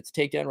takedown. Gets a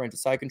takedown, right into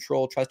side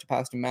control, tries to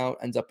pass him out,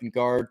 ends up in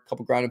guard,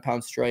 couple ground and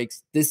pound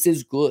strikes. This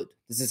is good.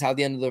 This is how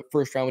the end of the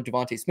first round with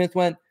Devontae Smith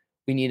went.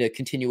 We need a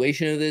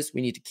continuation of this.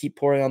 We need to keep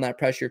pouring on that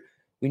pressure.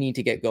 We need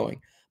to get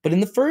going. But in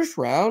the first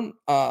round,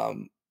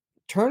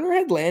 Turner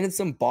had landed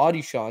some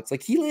body shots.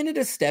 Like, he landed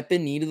a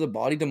step-in knee to the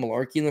body to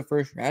Malarkey in the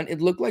first round.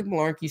 It looked like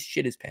Malarkey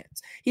shit his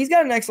pants. He's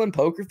got an excellent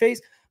poker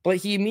face, but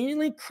he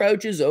immediately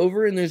crouches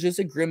over, and there's just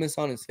a grimace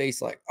on his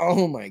face like,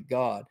 oh, my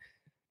God.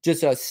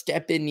 Just a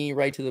step-in knee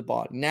right to the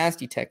body.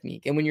 Nasty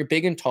technique. And when you're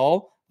big and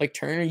tall, like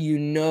Turner,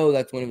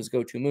 that's one of his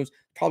go-to moves.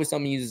 Probably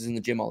something he uses in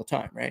the gym all the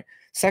time, right?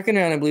 Second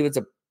round, I believe it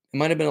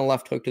might have been a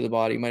left hook to the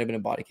body, it might have been a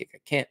body kick. I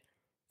can't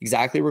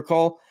exactly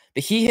recall,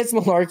 but he hits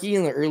Malarkey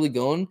in the early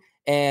going,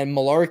 and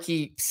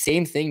Malarkey,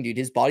 same thing, dude.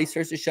 His body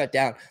starts to shut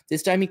down.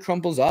 This time he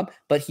crumples up,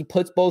 but he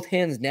puts both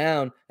hands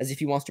down as if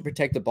he wants to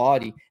protect the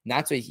body, and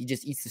that's why he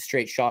just eats the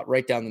straight shot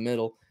right down the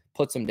middle,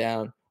 puts him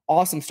down.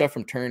 Awesome stuff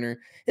from Turner.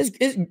 His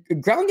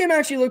ground game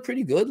actually looked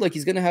pretty good. Like,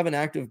 he's going to have an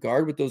active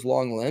guard with those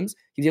long limbs.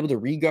 He's able to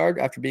re-guard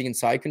after being in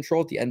side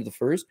control at the end of the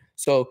first.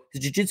 So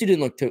his jiu-jitsu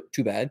didn't look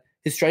too bad.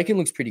 His striking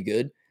looks pretty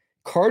good.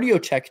 Cardio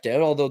checked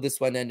out, although this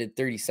one ended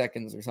 30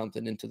 seconds or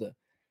something into the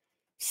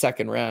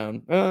second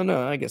round. Oh,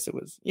 no, I guess it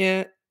was.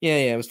 Yeah.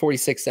 It was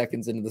 46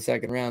 seconds into the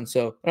second round.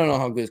 So I don't know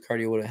how good his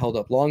cardio would have held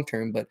up long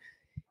term, but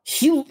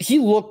he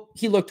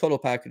looked total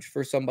package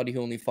for somebody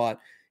who only fought,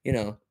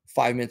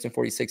 5 minutes and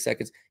 46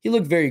 seconds. He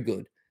looked very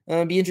good.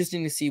 Be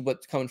interesting to see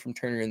what's coming from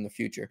Turner in the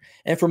future.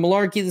 And for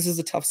Malarkey, this is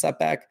a tough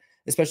setback,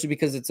 especially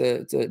because it's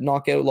a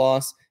knockout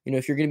loss.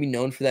 If you're going to be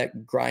known for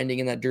that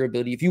grinding and that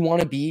durability, if you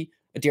want to be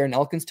a Darren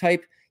Elkins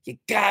type, you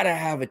got to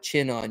have a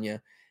chin on you.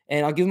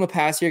 And I'll give him a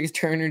pass here because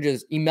Turner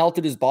he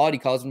melted his body,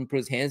 caused him to put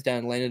his hands down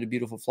and landed a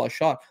beautiful flush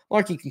shot.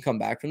 Malarkey can come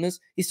back from this.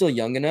 He's still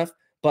young enough.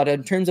 But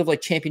in terms of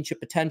championship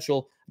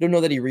potential, I don't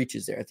know that he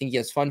reaches there. I think he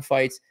has fun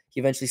fights. He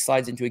eventually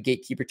slides into a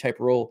gatekeeper type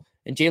role.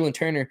 And Jalen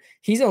Turner,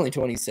 he's only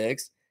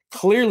 26,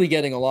 clearly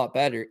getting a lot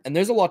better. And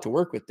there's a lot to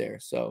work with there.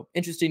 So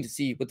interesting to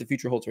see what the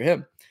future holds for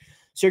him.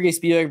 Sergey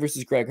Spivak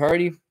versus Greg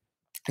Hardy.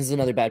 This is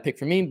another bad pick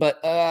for me, but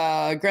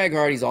Greg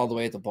Hardy's all the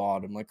way at the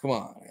bottom. Come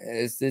on.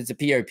 It's a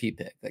PRP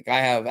pick. I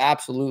have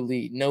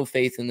absolutely no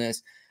faith in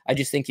this. I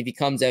just think if he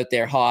comes out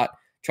there hot,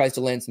 tries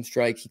to land some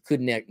strikes, he could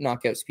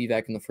knock out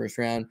Spivak in the first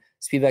round.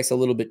 Spivak's a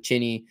little bit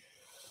chinny.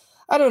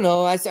 I don't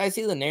know. I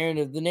see the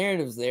narrative. The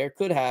narrative's there.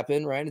 Could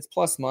happen, right? It's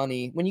plus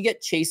money. When you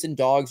get chasing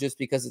dogs just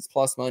because it's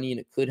plus money and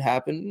it could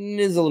happen, it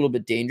is a little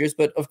bit dangerous.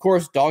 But, of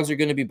course, dogs are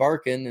going to be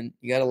barking, and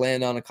you got to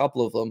land on a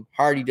couple of them.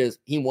 Hardy does.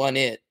 He won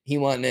it.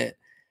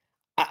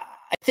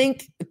 I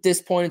think at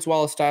this point it's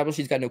well established.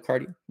 He's got no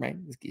cardio, right?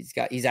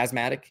 He's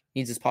asthmatic,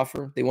 needs his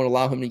puffer. They won't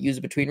allow him to use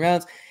it between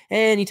rounds,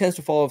 and he tends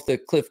to fall off the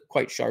cliff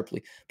quite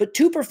sharply. But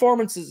 2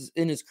 performances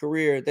in his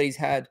career that he's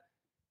had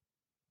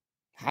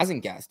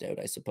hasn't gassed out,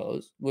 I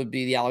suppose, would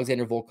be the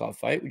Alexander Volkov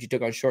fight, which he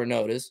took on short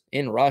notice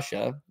in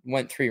Russia,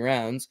 went 3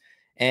 rounds,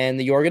 and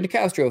the Yorgan De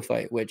Castro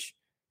fight, which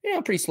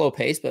pretty slow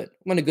pace, but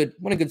went a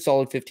good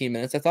solid 15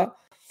 minutes, I thought.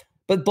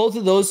 But both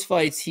of those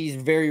fights, he's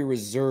very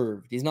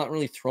reserved. He's not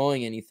really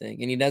throwing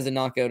anything, and he doesn't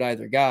knock out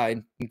either guy.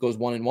 He goes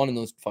 1-1 in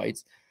those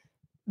fights.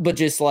 But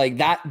just like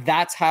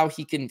that's how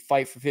he can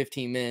fight for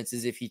 15 minutes,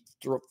 is if he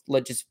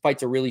just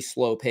fights a really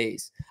slow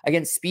pace.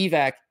 Against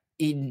Spivak,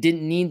 he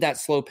didn't need that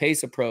slow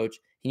pace approach.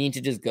 He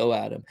needed to just go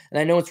at him. And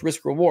I know it's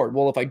risk reward.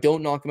 Well, if I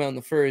don't knock him out in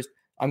the first,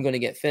 I'm going to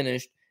get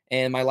finished.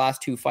 And my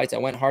last 2 fights, I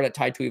went hard at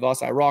Tai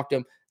Tuivasa. I rocked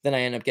him. Then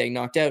I ended up getting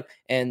knocked out.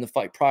 And the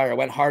fight prior, I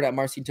went hard at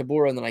Marcin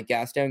Tybura, and then I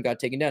gassed down, got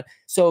taken down.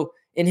 So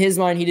in his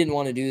mind, he didn't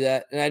want to do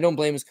that. And I don't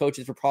blame his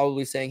coaches for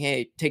probably saying,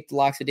 hey, take the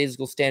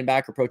lackadaisical stand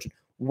back approach and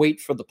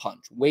wait for the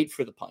punch.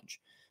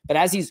 But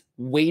as he's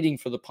waiting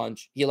for the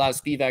punch, he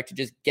allows Spivak to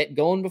just get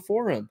going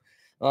before him.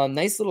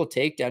 Nice little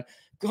takedown.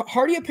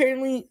 Hardy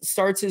apparently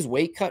starts his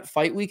weight cut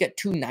fight week at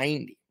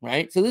 290,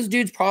 right? So this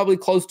dude's probably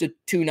close to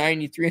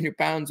 290, 300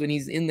 pounds when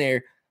he's in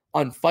there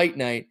on fight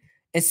night.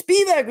 And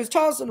Spivak was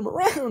tossing him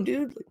around,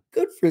 dude.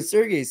 Good for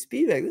Sergey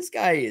Spivak. This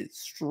guy is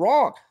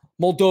strong.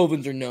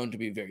 Moldovans are known to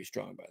be very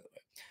strong, by the way.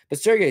 But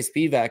Sergey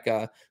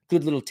Spivak,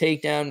 good little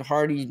takedown.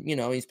 Hardy,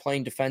 he's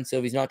playing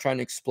defensive. He's not trying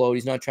to explode.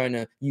 He's not trying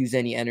to use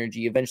any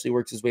energy. Eventually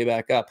works his way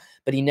back up.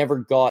 But he never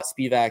got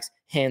Spivak's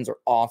hands are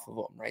off of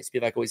him, right?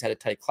 Spivak always had a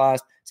tight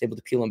clasp. He's able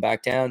to peel him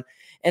back down.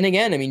 And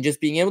again,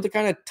 just being able to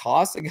kind of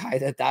toss a guy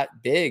that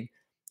big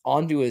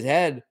onto his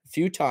head a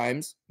few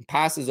times,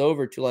 passes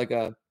over to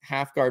a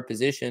half guard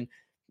position.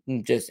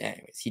 He just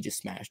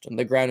smashed him.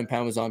 The ground and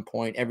pound was on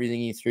point. Everything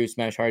he threw,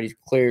 smashed Hardy's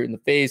clear in the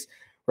face.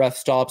 Ref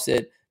stops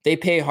it. They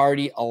pay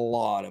Hardy a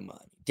lot of money.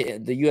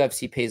 The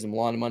UFC pays him a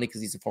lot of money because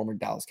he's a former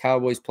Dallas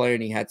Cowboys player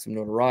and he had some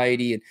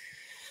notoriety. And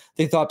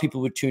they thought people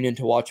would tune in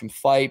to watch him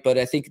fight. But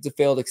I think it's a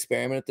failed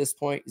experiment at this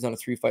point. He's on a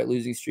 3-fight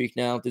losing streak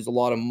now. There's a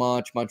lot of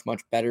much, much,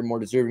 much better, more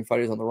deserving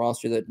fighters on the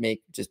roster that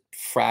make just a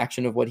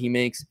fraction of what he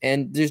makes.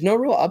 And there's no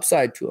real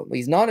upside to him.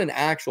 He's not an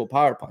actual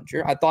power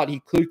puncher. I thought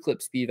he could clip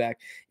Spivak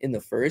in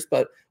the first.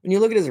 But when you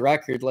look at his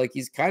record,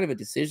 he's kind of a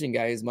decision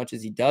guy as much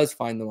as he does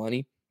find the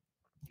money.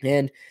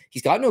 And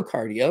he's got no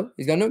cardio.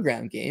 He's got no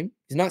ground game.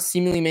 He's not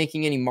seemingly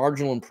making any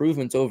marginal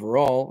improvements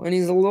overall. And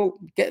he's a little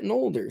getting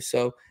older.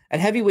 So at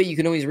heavyweight, you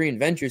can always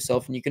reinvent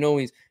yourself and you're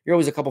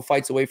always a couple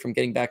fights away from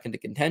getting back into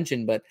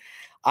contention. But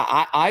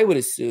I would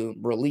assume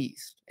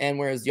released. And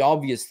whereas the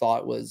obvious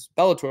thought was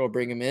Bellator will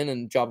bring him in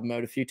and job him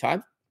out a few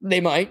times. They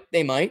might.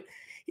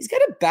 He's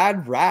got a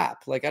bad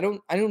rap. I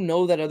don't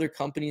know that other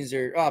companies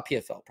are,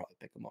 PFL probably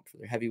pick him up for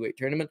their heavyweight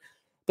tournament.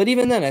 But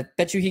even then, I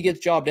bet you he gets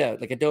jobbed out.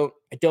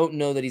 I don't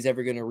know that he's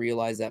ever going to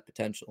realize that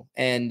potential.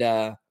 And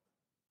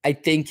I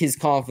think his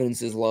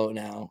confidence is low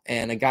now.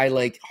 And a guy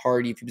like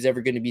Hardy, if he was ever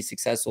going to be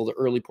successful the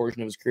early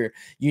portion of his career,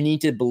 you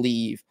need to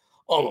believe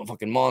oh, I'm a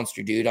fucking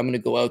monster, dude. I'm going to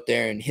go out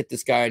there and hit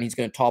this guy and he's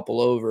going to topple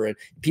over. And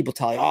people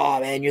tell you, oh,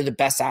 man, you're the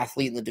best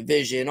athlete in the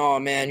division. Oh,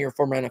 man, you're a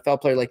former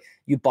NFL player. Like,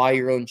 you buy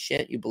your own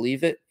shit. You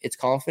believe it. It's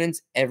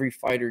confidence. Every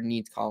fighter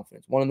needs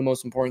confidence. One of the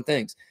most important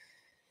things.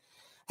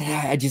 And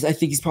I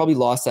think he's probably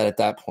lost that at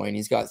that point.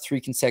 He's got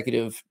 3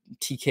 consecutive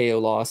TKO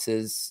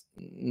losses.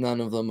 None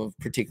of them have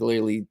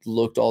particularly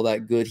looked all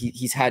that good.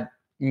 He's had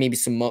maybe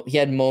he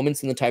had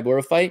moments in the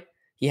Tybura fight.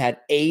 He had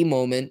a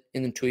moment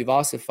in the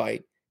Tuivasa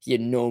fight. He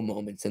had no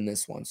moments in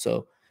this one.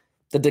 So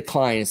the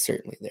decline is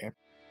certainly there.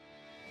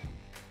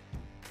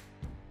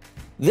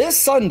 This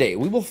Sunday,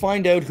 we will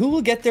find out who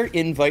will get their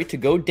invite to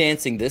go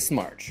dancing this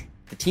March.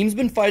 The team's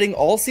been fighting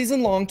all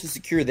season long to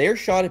secure their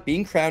shot at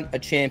being crowned a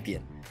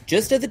champion.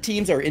 Just as the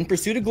teams are in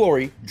pursuit of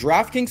glory,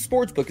 DraftKings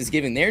Sportsbook is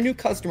giving their new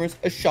customers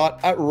a shot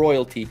at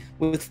royalty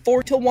with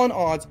 4-1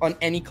 odds on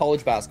any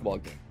college basketball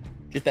game.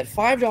 Just bet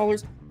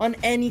 $5 on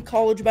any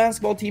college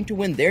basketball team to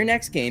win their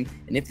next game,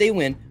 and if they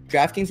win,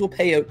 DraftKings will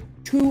pay out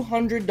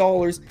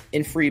 $200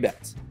 in free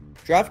bets.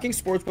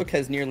 DraftKings Sportsbook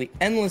has nearly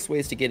endless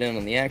ways to get in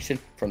on the action,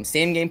 from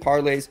same-game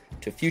parlays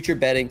to future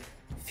betting.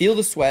 Feel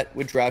the sweat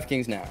with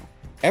DraftKings now.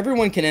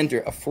 Everyone can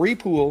enter a free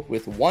pool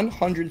with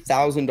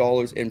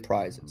 $100,000 in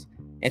prizes.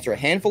 Answer a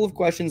handful of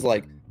questions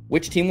like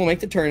which team will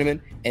make the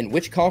tournament and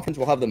which conference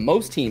will have the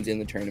most teams in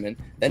the tournament,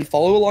 then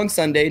follow along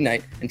Sunday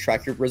night and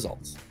track your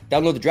results.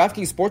 Download the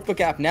DraftKings Sportsbook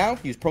app now,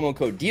 use promo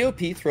code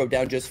DOP, throw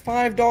down just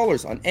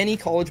 $5 on any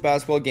college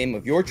basketball game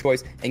of your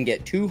choice, and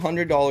get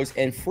 $200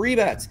 in free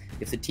bets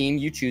if the team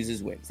you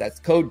choose wins. That's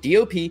code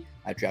DOP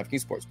at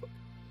DraftKings Sportsbook.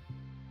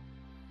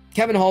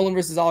 Kevin Holland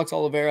versus Alex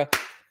Oliveira.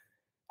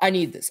 I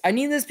need this. I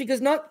need this because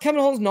Kevin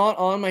Holland's not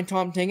on my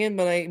top 10,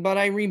 but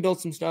I rebuilt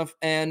some stuff,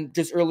 and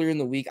just earlier in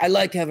the week, I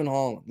like Kevin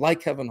Holland.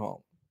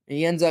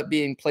 He ends up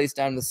being placed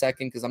down in the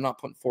second because I'm not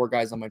putting 4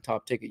 guys on my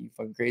top ticket. You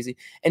fucking crazy.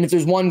 And if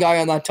there's one guy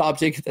on that top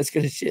ticket that's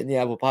going to shit in the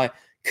apple pie,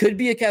 could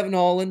be a Kevin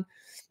Holland,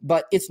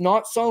 but it's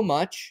not so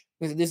much.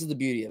 This is the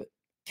beauty of it.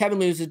 Kevin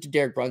loses to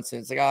Derek Brunson.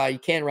 It's like, you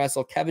can't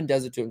wrestle. Kevin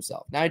does it to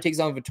himself. Now he takes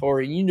on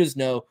Vettori, and you just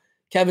know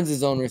Kevin's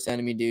his own worst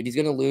enemy, dude. He's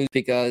going to lose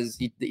because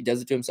he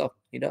does it to himself.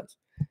 He does.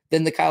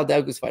 Then the Kyle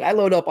Daukaus fight. I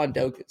load up on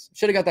Daukaus.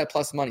 Should have got that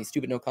plus money.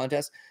 Stupid no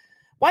contest.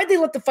 Why'd they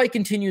let the fight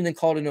continue and then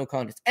call it a no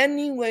contest?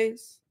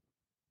 Anyways,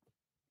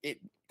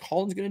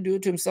 Holland's going to do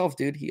it to himself,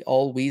 dude. He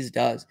always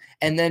does.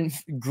 And then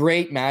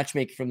great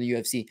matchmaking from the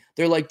UFC.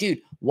 They're like,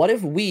 dude, what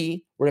if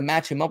we were to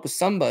match him up with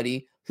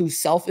somebody who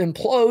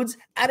self-implodes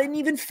at an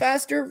even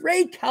faster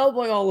rate?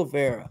 Cowboy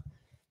Oliveira.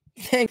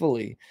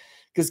 Thankfully.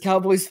 Because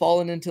Cowboy's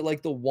fallen into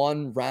like the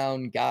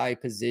 1-round guy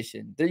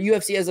position. The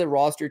UFC has a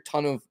roster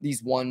ton of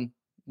these 1,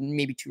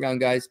 maybe 2-round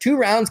guys. 2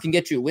 rounds can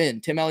get you a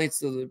win. Tim Elliott's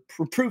the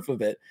proof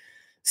of it.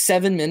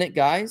 7-minute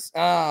guys,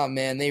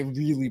 man, they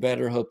really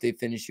better hope they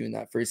finish you in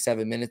that first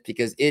 7 minutes,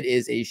 because it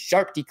is a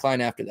sharp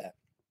decline after that.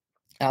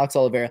 Alex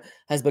Oliveira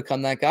has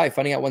become that guy.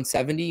 Fighting at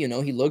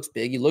 170, he looks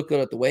big. He looked good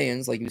at the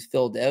weigh-ins. Like, he was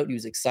filled out. He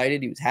was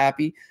excited. He was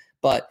happy.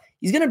 But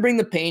he's going to bring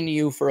the pain to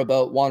you for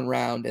about 1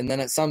 round. And then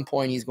at some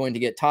point, he's going to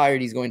get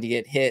tired. He's going to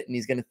get hit. And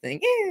he's going to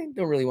think,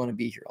 don't really want to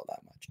be here all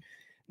that much.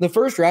 The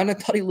first round, I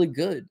thought he looked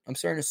good. I'm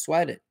starting to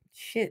sweat it.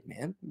 Shit,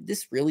 man,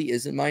 this really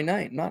isn't my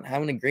night. I'm not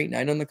having a great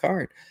night on the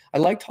card. I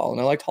liked Holland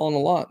a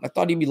lot. I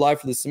thought he'd be live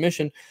for the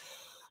submission.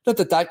 Not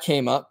that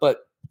came up,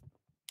 but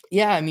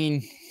yeah, I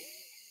mean,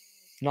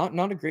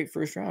 not a great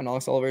first round.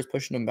 Alex Oliveira's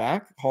pushing him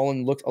back.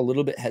 Holland looked a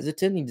little bit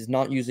hesitant. He's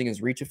not using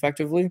his reach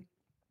effectively.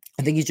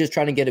 I think he's just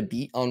trying to get a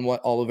beat on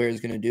what Oliveira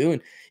is going to do.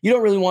 And you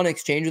don't really want to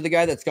exchange with a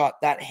guy that's got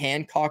that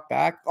hand cocked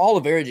back.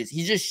 Oliveira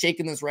he's just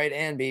shaking this right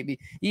hand, baby.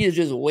 He is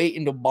just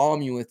waiting to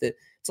bomb you with it.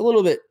 It's a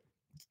little bit,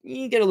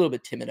 you get a little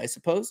bit timid, I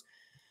suppose.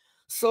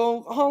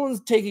 So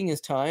Holland's taking his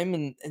time,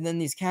 and then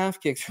these calf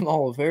kicks from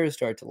Oliveira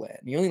start to land.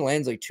 He only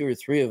lands like 2 or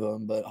 3 of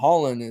them, but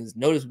Holland is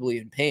noticeably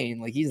in pain.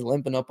 Like, he's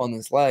limping up on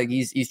this leg.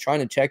 He's trying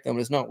to check them,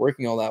 but it's not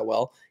working all that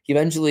well. He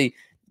eventually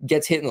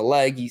gets hit in the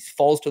leg. He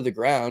falls to the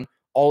ground.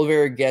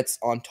 Oliveira gets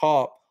on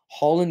top.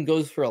 Holland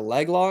goes for a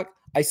leg lock.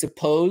 I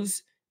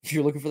suppose if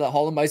you're looking for that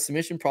Holland by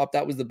submission prop,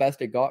 that was the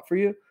best it got for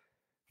you.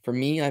 For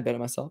me, I bet it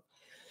myself.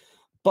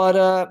 But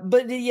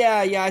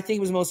yeah, I think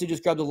it was mostly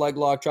just grab the leg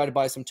lock, try to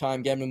buy some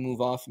time, get him to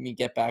move off of me,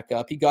 get back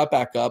up. He got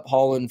back up.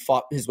 Holland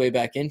fought his way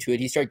back into it.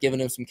 He started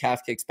giving him some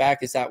calf kicks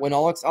back. Is that when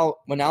Alex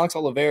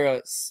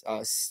Oliveira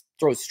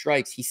throws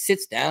strikes, he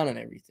sits down and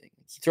everything.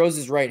 He throws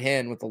his right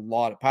hand with a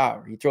lot of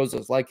power. He throws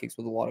those leg kicks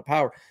with a lot of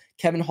power.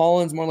 Kevin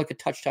Holland's more like a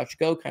touch,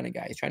 go kind of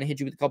guy. He's trying to hit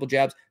you with a couple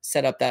jabs,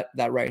 set up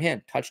that right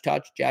hand. Touch,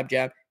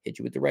 jab, hit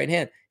you with the right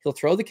hand. He'll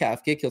throw the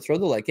calf kick. He'll throw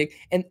the leg kick.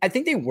 And I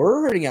think they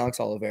were hurting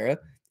Alex Oliveira.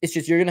 It's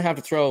just you're going to have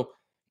to throw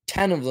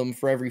 10 of them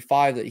for every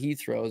 5 that he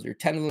throws, or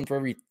 10 of them for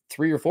every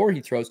 3 or 4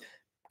 he throws,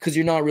 because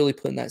you're not really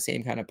putting that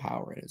same kind of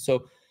power in it.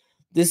 So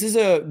this is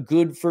a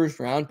good first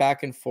round,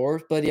 back and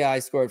forth. But yeah, I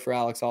scored for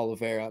Alex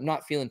Oliveira. I'm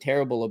not feeling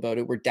terrible about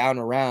it. We're down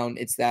a round.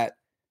 It's that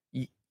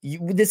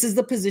this is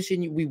the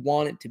position we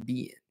want it to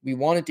be in. We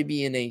want it to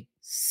be in a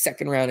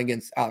second round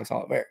against Alex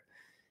Oliveira.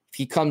 If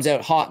he comes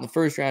out hot in the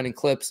first round and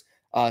clips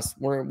us,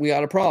 we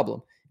got a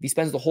problem. he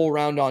spends the whole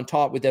round on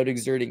top without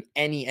exerting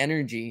any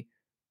energy,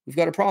 we've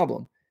got a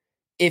problem.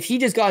 If he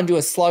just got into a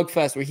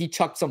slugfest where he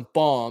chucked some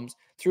bombs,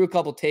 threw a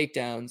couple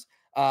takedowns,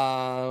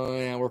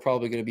 yeah, we're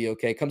probably going to be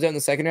okay. Comes out in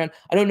the second round.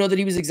 I don't know that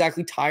he was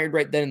exactly tired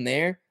right then and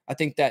there. I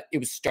think that it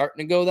was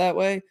starting to go that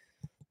way.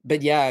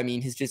 But yeah, I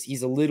mean,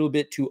 he's a little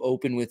bit too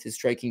open with his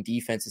striking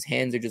defense. His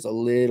hands are just a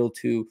little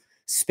too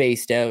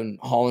spaced out, and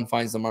Holland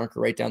finds the marker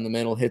right down the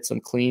middle, hits him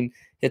clean,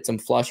 hits him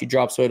flush. He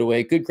drops right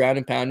away. Good ground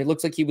and pound. It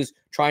looks like he was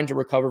trying to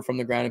recover from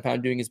the ground and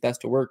pound, doing his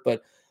best to work.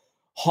 But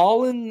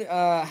Holland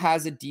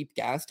has a deep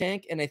gas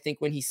tank, and I think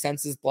when he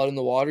senses blood in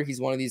the water,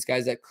 he's one of these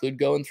guys that could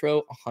go and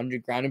throw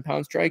 100 ground and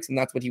pound strikes, and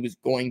that's what he was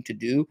going to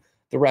do.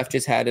 The ref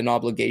just had an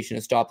obligation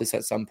to stop this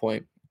at some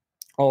point.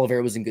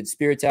 Oliveira was in good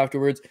spirits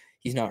afterwards.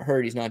 He's not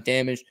hurt. He's not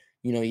damaged.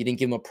 You didn't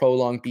give him a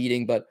prolonged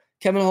beating, but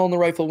Kevin Holland, the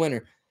rightful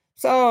winner.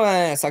 So,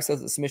 sucks that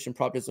the submission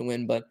prop doesn't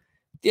win, but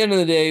at the end of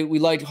the day, we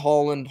liked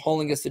Holland.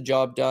 Holland gets the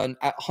job done.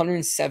 At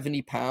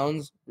 170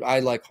 pounds, I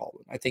like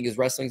Holland. I think his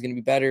wrestling is going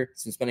to be better.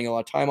 He's been spending a lot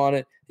of time on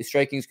it. His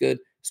striking's good.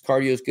 His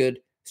cardio's good.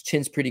 His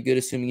chin's pretty good,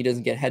 assuming he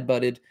doesn't get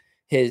headbutted.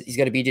 He's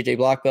got a BJJ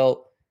black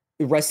belt.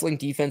 The wrestling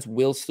defense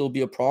will still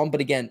be a problem,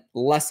 but again,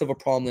 less of a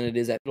problem than it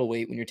is at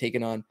middleweight when you're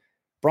taking on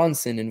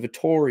Brunson and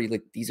Vettori.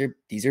 Like these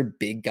are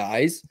big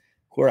guys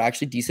who are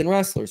actually decent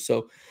wrestlers.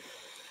 So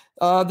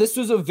this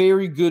was a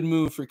very good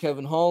move for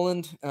Kevin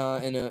Holland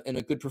and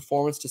a good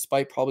performance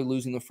despite probably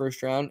losing the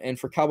first round. And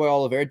for Cowboy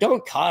Oliveira,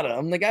 don't cut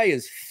him. The guy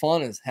is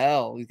fun as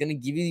hell. He's going to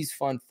give you these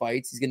fun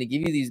fights. He's going to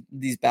give you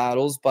these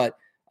battles, but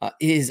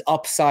his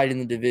upside in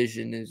the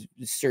division is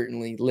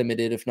certainly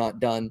limited, if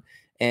not done.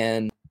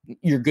 And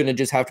you're going to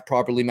just have to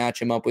properly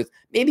match him up with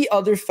maybe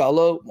other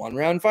fellow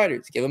one-round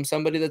fighters. Give him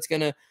somebody that's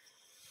going to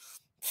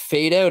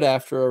fade out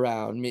after a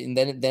round, and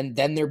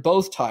then they're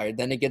both tired.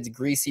 Then it gets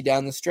greasy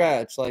down the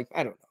stretch. Like,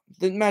 I don't know.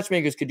 The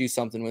matchmakers could do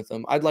something with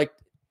him. I'd like,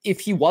 if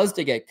he was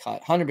to get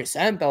cut,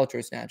 100%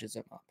 Bellator snatches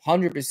him up.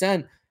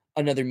 100%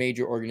 another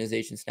major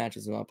organization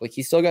snatches him up. Like,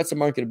 he's still got some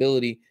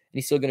marketability, and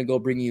he's still going to go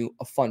bring you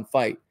a fun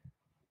fight.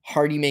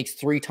 Hardy makes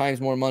 3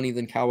 times more money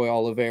than Cowboy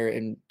Oliveira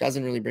and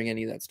doesn't really bring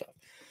any of that stuff.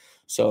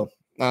 So,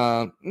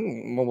 what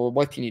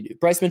can you do?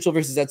 Bryce Mitchell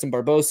versus Edson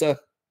Barbosa.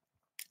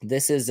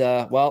 This is,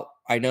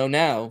 I know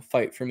now,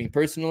 fight for me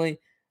personally.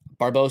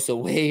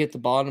 Barbosa way at the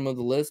bottom of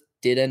the list.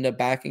 Did end up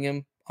backing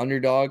him.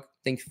 Underdog,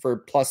 think for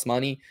plus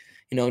money.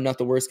 Not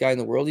the worst guy in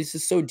the world. He's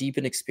just so deep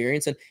in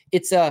experience. And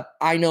it's a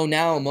I know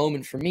now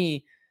moment for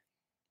me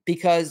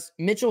because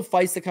Mitchell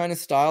fights the kind of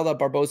style that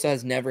Barbosa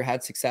has never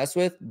had success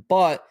with.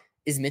 But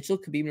is Mitchell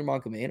Khabib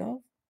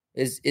Nurmagomedov?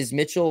 Is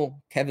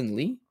Mitchell Kevin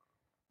Lee?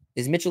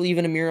 Is Mitchell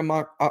even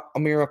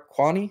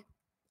Amirkhani,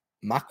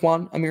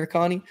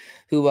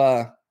 who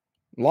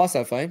lost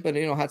that fight, but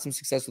had some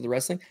success with the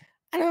wrestling?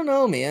 I don't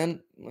know,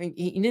 man. Like,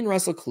 he didn't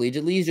wrestle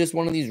collegiately. He's just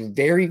one of these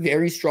very,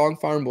 very strong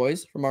farm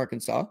boys from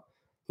Arkansas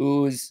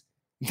who's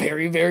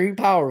very, very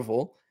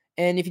powerful.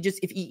 And if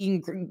he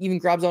even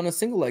grabs on a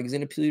single leg, he's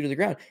going to peel you to the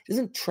ground. He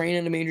doesn't train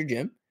in a major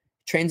gym.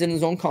 Trains in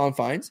his own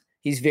confines.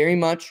 He's very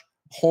much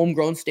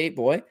homegrown state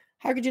boy.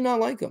 How could you not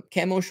like him?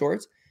 Camo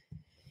shorts.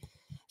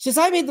 Just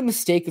I made the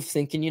mistake of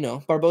thinking,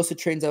 Barbosa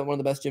trains at one of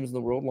the best gyms in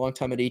the world, long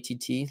time at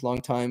ATT,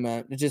 long time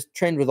just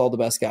trained with all the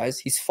best guys.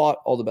 He's fought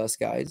all the best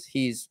guys.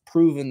 He's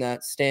proven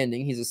that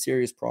standing. He's a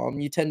serious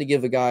problem. You tend to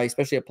give a guy,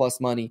 especially at plus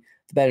money,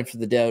 the benefit of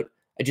the doubt.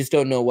 I just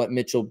don't know what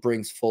Mitchell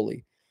brings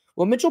fully.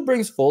 What Mitchell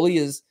brings fully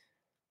is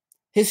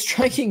his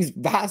striking is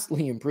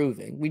vastly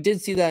improving. We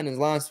did see that in his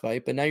last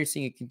fight, but now you're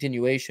seeing a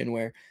continuation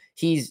where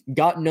he's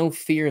got no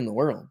fear in the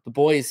world. The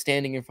boy is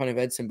standing in front of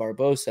Edson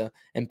Barbosa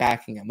and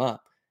backing him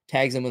up.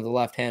 Tags him with the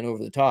left hand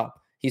over the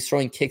top. He's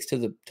throwing kicks to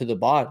the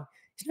body.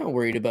 He's not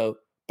worried about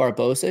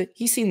Barbosa.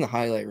 He's seen the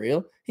highlight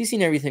reel. He's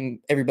seen everything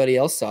everybody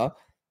else saw.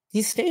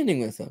 He's standing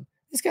with him.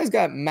 This guy's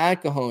got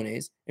mad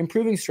cojones,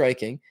 improving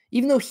striking.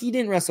 Even though he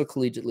didn't wrestle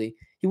collegiately,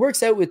 he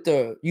works out with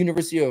the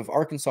University of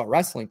Arkansas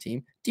wrestling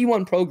team,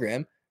 D1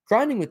 program,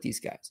 grinding with these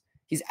guys.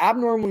 He's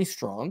abnormally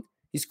strong.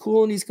 He's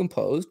cool and he's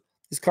composed.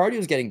 His cardio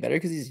is getting better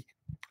because he's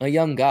a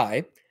young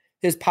guy.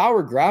 His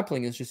power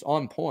grappling is just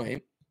on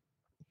point.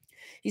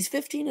 He's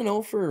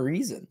 15-0 for a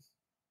reason.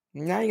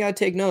 Now you got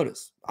to take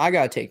notice. I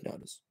got to take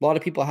notice. A lot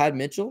of people had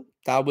Mitchell.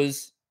 That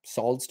was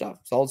solid stuff.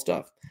 Solid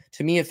stuff.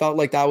 To me, it felt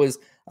like that was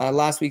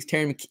last week's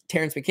Terrence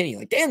McKinney.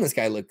 Like, damn, this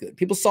guy looked good.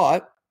 People saw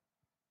it.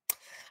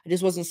 I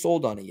just wasn't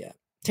sold on it yet.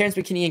 Terrence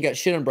McKinney ain't got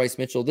shit on Bryce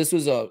Mitchell. This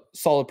was a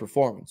solid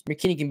performance.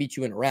 McKinney can beat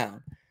you in a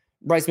round.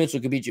 Bryce Mitchell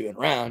could beat you in a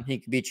round. He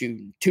could beat you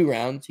in 2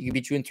 rounds. He could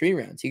beat you in 3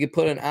 rounds. He could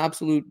put an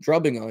absolute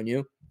drubbing on you.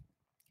 And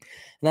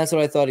that's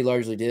what I thought he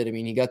largely did. I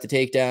mean, he got the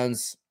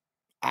takedowns.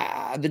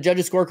 The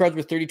judges' scorecards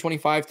were 30-25,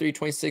 30-26,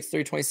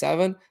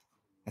 30-27.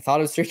 I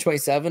thought it was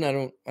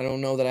 30-27. I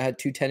don't know that I had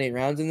 2 10-8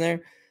 rounds in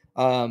there.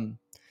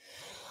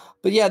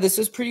 But yeah, this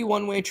is pretty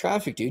one-way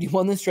traffic, dude. He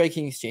won the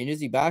striking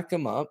exchanges. He backed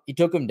him up. He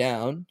took him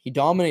down. He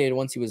dominated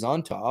once he was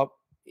on top.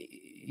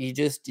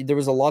 there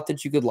was a lot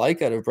that you could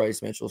like out of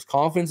Bryce Mitchell. His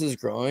confidence is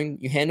growing.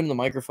 You hand him the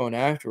microphone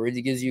afterwards,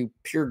 he gives you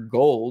pure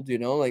gold.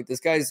 Like this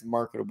guy's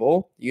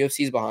marketable. The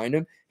UFC's behind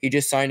him. He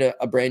just signed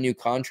a brand new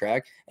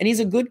contract, and he's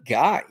a good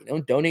guy.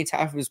 Donates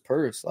half of his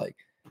purse. Like,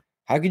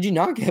 how could you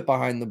not get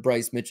behind the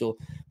Bryce Mitchell?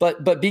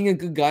 But being a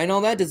good guy and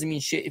all that doesn't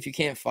mean shit if you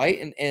can't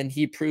fight. And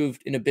he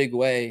proved in a big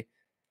way.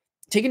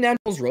 Taking down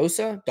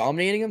Rosa,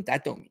 dominating him,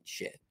 that don't mean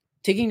shit.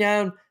 Taking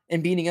down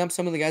and beating up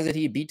some of the guys that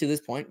he beat to this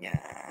point,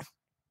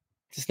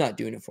 just not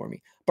doing it for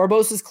me.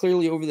 Barbosa's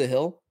clearly over the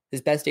hill.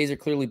 His best days are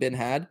clearly been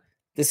had.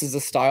 This is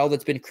a style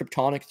that's been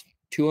kryptonic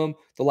to him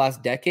the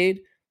last decade.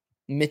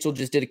 Mitchell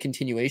just did a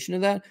continuation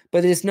of that,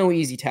 but it's no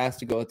easy task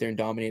to go out there and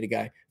dominate a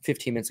guy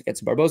 15 minutes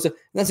against Barbosa. And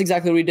that's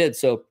exactly what he did.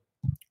 So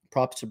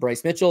props to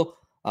Bryce Mitchell.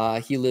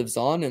 He lives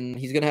on, and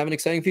he's going to have an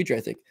exciting future,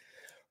 I think.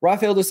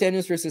 Rafael dos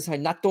Anjos versus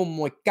Renato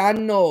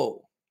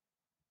Moicano.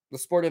 The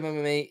sport of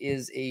MMA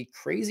is a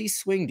crazy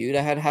swing, dude.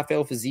 I had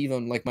Rafael Fiziev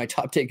on my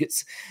top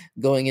tickets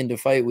going into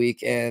fight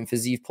week, and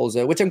Fiziev pulls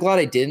out, which I'm glad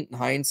I didn't in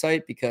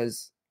hindsight,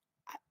 because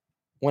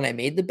when I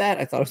made the bet,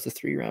 I thought it was a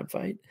 3-round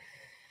fight.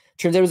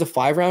 Turns out it was a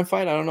 5-round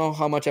fight. I don't know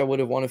how much I would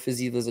have wanted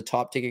Fiziev as a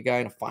top ticket guy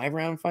in a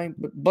 5-round fight,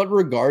 but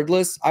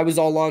regardless, I was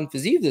all on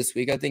Fiziev this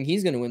week. I think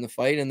he's going to win the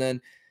fight, and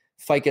then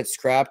fight gets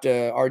scrapped.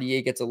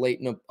 RDA gets a late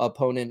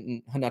opponent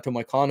in Renato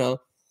Moicano.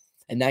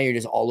 And now you're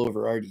just all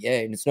over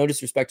RDA. And it's no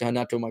disrespect to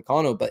Renato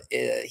Moicano, but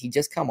he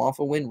just come off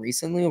a win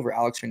recently over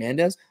Alex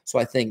Hernandez. So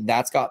I think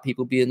that's got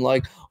people being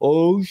like,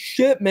 oh,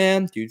 shit,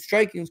 man. Dude,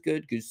 striking's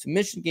good. Good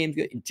submission game's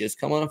good. He just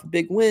come off a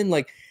big win.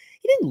 He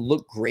didn't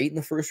look great in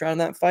the first round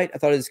of that fight. I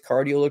thought his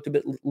cardio looked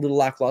a little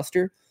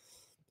lackluster.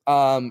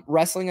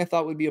 Wrestling, I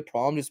thought, would be a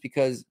problem just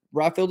because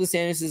Rafael dos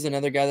Anjos is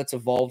another guy that's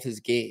evolved his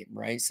game,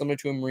 right? Similar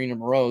to a Marina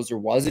Moroz, there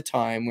was a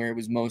time where it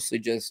was mostly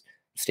just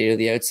stay to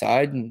the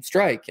outside and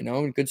strike,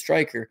 a good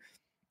striker.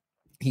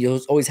 He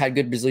always had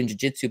good Brazilian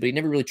jiu-jitsu, but he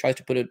never really tried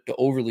to put it to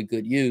overly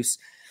good use.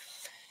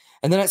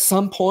 And then at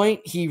some point,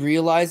 he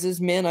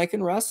realizes, man, I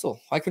can wrestle.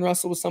 I can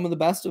wrestle with some of the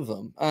best of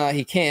them.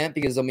 He can't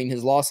because,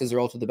 his losses are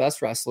all to the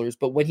best wrestlers.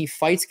 But when he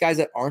fights guys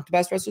that aren't the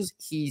best wrestlers,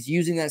 he's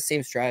using that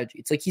same strategy.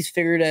 It's like he's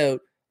figured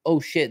out, oh,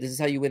 shit, this is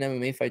how you win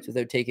MMA fights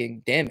without taking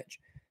damage.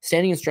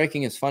 Standing and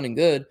striking is fun and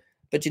good,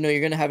 but, you're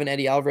going to have an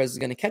Eddie Alvarez is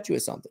going to catch you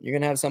with something. You're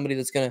going to have somebody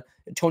that's going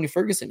to – Tony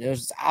Ferguson. It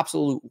was this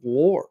absolute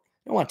war.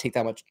 You don't want to take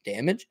that much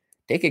damage.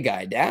 Take a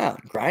guy down,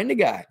 grind a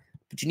guy,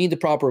 but you need the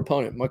proper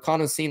opponent.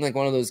 Moicano seemed like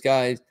one of those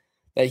guys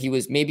that he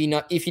was maybe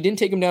not, if you didn't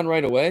take him down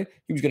right away,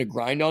 he was going to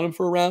grind on him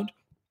for a round.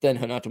 Then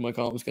Renato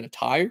Moicano was going to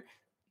tire.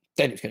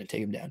 Then he was going to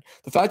take him down.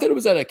 The fact that it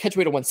was at a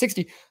catchweight of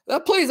 160,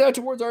 that plays out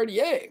towards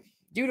RDA.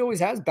 Dude always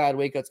has bad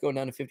weight cuts going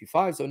down to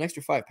 55, so an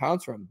extra 5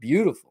 pounds for him,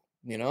 beautiful.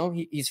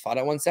 He's fought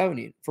at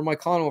 170. For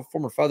Moicano, a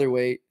former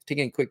featherweight,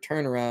 taking a quick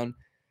turnaround,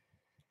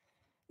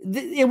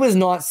 it was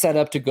not set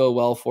up to go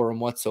well for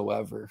him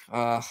whatsoever.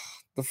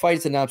 The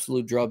fight's an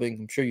absolute drubbing.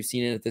 I'm sure you've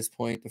seen it at this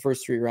point. The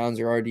first 3 rounds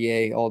are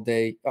RDA all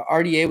day.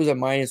 RDA was at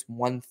minus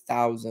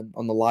 1,000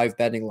 on the live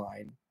betting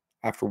line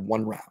after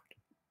 1 round.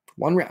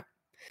 1 round.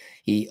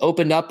 He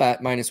opened up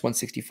at minus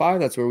 165.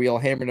 That's where we all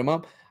hammered him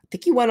up. I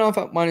think he went off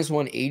at minus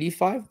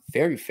 185.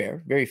 Very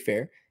fair. Very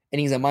fair.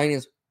 And he's at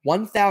minus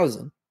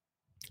 1,000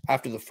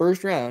 after the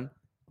first round.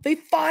 A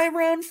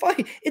 5-round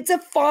fight. It's a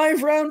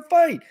 5-round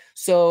fight.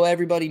 So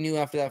everybody knew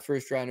after that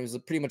first round, it was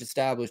pretty much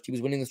established. He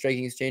was winning the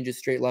striking exchanges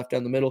straight left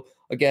down the middle.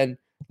 Again,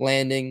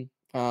 landing.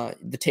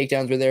 The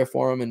takedowns were there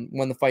for him. And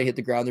when the fight hit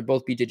the ground, they're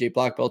both BJJ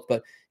black belts,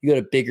 but you got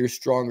a bigger,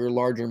 stronger,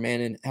 larger man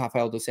in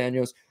Rafael dos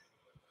Anjos,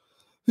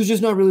 who's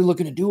just not really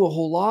looking to do a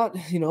whole lot.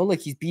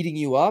 He's beating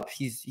you up.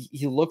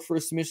 He'll look for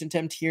a submission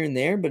attempt here and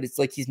there, but it's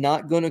like he's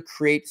not going to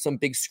create some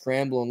big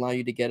scramble and allow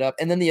you to get up.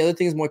 And then the other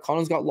thing is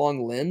Moicano's got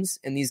long limbs,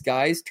 and these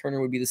guys, Turner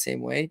would be the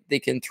same way. They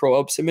can throw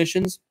up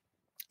submissions.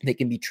 They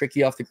can be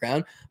tricky off the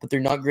ground, but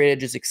they're not great at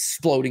just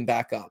exploding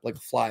back up like a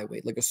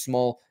flyweight, like a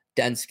small,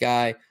 dense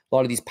guy. A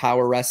lot of these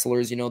power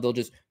wrestlers, they'll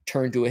just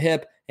turn to a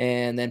hip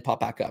and then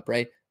pop back up,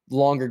 right?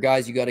 Longer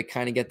guys, you got to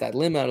kind of get that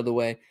limb out of the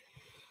way.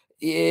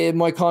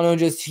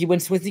 Moicano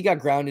once he got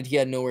grounded, he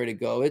had nowhere to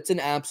go. It's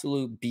an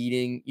absolute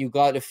beating. You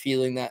got a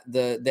feeling that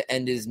the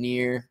end is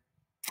near.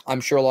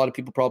 I'm sure a lot of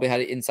people probably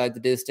had it inside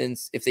the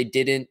distance. If they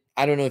didn't,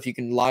 I don't know if you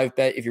can live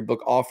bet, if your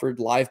book offered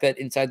live bet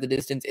inside the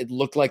distance. It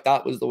looked like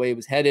that was the way it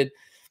was headed.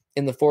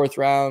 In the 4th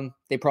round,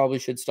 they probably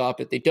should stop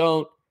it. They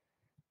don't.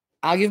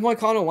 I'll give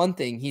Moicano one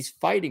thing. He's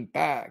fighting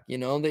back.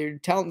 They're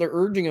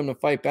urging him to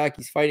fight back.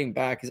 He's fighting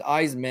back. His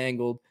eyes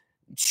mangled.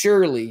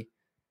 Surely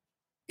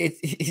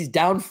he's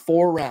down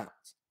 4 rounds.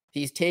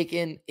 He's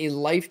taken a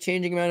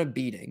life-changing amount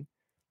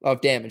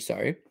of damage.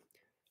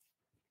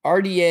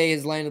 RDA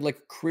has landed like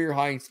a career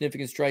high in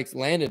significant strikes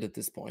landed at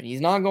this point.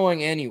 He's not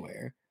going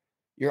anywhere.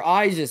 Your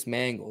eye's just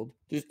mangled.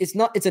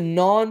 It's a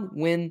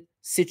non-win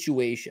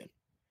situation.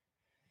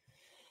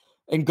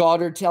 And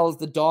Goddard tells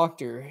the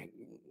doctor,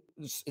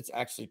 it's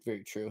actually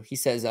very true. He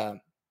says,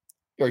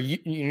 or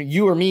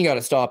you or me got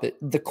to stop it.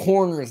 The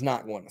corner is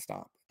not going to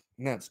stop it.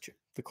 And that's true.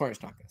 The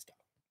corner's not going to stop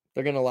it.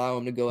 They're going to allow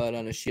him to go out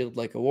on a shield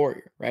like a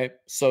warrior, right?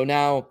 So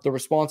now the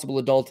responsible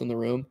adult in the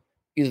room,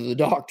 either the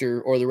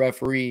doctor or the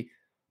referee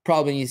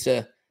probably needs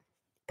to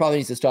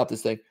stop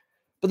this thing.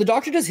 But the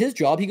doctor does his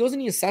job. He goes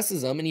and he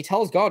assesses him and he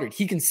tells Goddard,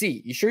 he can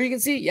see. You sure he can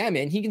see? Yeah,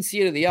 man, he can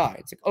see it of the eye.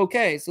 It's like,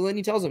 okay. So then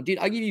he tells him, dude,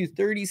 I'll give you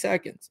 30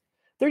 seconds.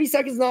 30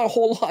 seconds is not a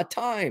whole lot of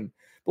time.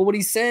 But what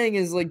he's saying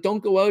is, like,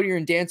 don't go out here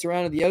and dance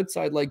around at the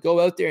outside. Like, go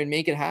out there and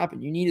make it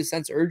happen. You need a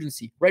sense of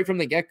urgency right from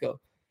the get-go.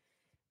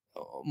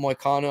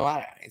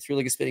 Moicano, it's really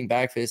like a spinning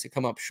back face to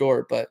come up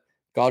short, but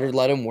Goddard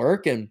let him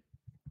work. And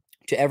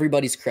to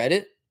everybody's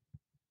credit,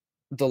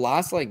 the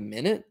last like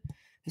minute,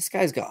 this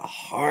guy's got a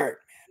heart,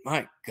 man.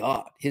 My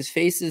God. His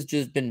face has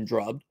just been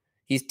drubbed.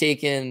 He's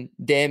taken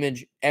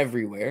damage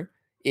everywhere.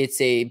 It's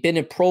been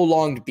a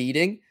prolonged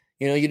beating.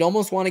 You know, you'd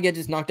almost want to get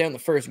just knocked out in the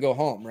first and go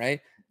home,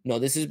 right? No,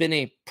 this has been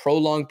a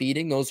prolonged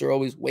beating. Those are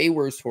always way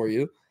worse for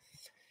you.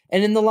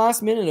 And in the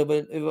last minute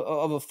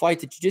of a fight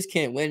that you just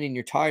can't win and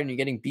you're tired and you're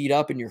getting beat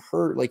up and you're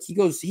hurt, like he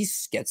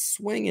gets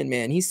swinging,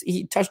 man.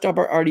 He touched up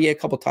our RDA a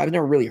couple times,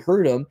 never really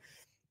hurt him,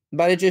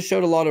 but it just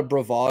showed a lot of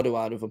bravado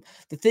out of him.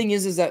 The thing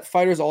is that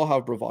fighters all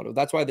have bravado.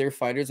 That's why they're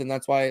fighters, and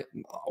that's why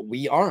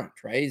we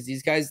aren't, right?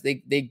 These guys,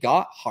 they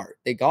got heart,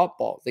 they got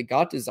balls, they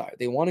got desire,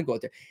 they want to go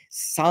out there.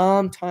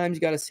 Sometimes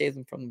you got to save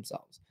them from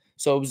themselves.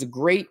 So it was a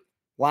great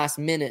last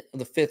minute of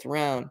the 5th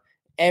round.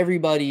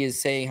 Everybody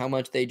is saying how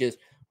much they just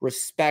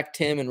respect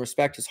him and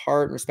respect his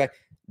heart and respect.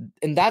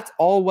 And that's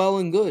all well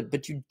and good,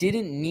 but you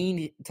didn't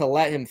need to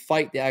let him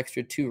fight the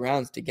extra 2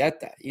 rounds to get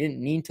that. You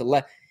didn't need to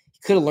he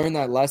could have learned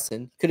that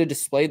lesson, could have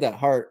displayed that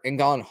heart and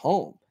gone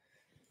home.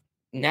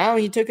 Now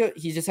he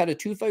just had a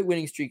 2-fight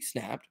winning streak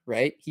snapped,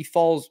 right? He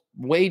falls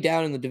way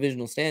down in the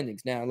divisional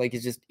standings now. Like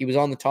he was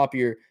on the top of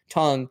your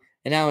tongue.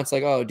 And now it's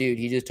like, oh dude,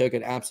 he just took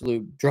an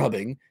absolute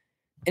drubbing.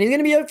 And he's going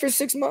to be out for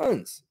 6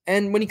 months.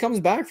 And when he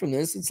comes back from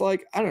this, it's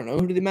like, I don't know,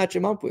 who do they match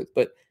him up with?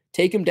 But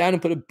take him down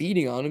and put a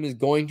beating on him is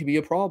going to be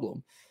a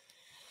problem.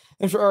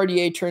 And for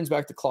RDA, turns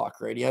back the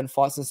clock, right? He hadn't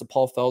fought since the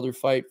Paul Felder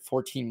fight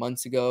 14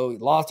 months ago. He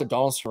lost to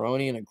Donald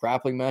Cerrone in a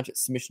grappling match at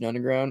Submission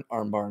Underground,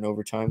 armbar in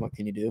overtime. What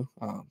can you do?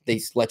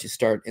 They let you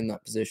start in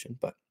that position.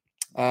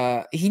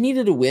 But he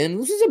needed a win.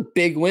 This is a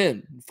big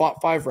win.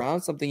 Fought 5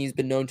 rounds, something he's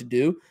been known to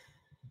do.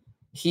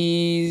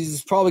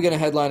 He's probably going to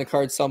headline a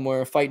card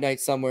somewhere, a fight night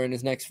somewhere in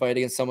his next fight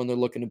against someone they're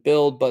looking to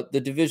build. But the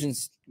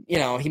divisions, you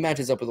know, he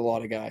matches up with a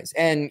lot of guys.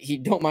 And he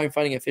don't mind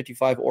fighting at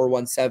 55 or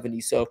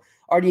 170. So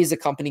RD is a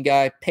company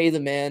guy. Pay the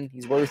man.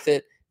 He's worth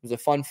it. It was a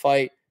fun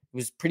fight. It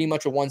was pretty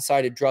much a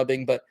one-sided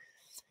drubbing. But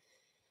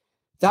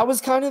that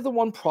was kind of the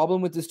one problem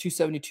with this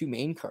 272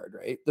 main card,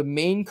 right? The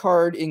main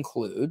card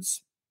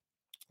includes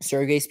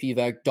Sergey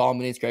Spivak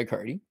dominates Greg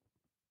Hardy.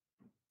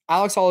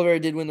 Alex Oliveira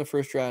did win the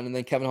first round, and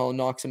then Kevin Holland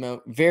knocks him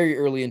out very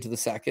early into the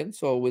second.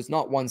 So it was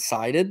not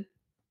one-sided.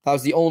 That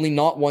was the only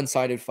not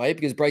one-sided fight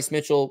because Bryce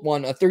Mitchell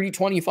won a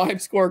 30-25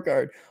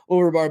 scorecard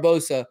over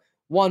Barbosa,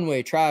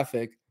 one-way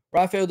traffic.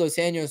 Rafael Dos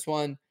Anjos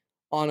won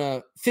on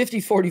a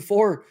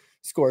 50-44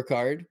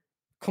 scorecard,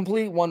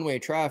 complete one-way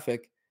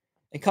traffic.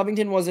 And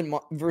Covington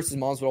versus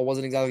Masvidal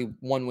wasn't exactly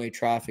one-way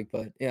traffic,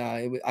 but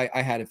yeah,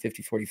 I had it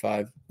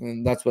 50-45,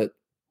 and that's what.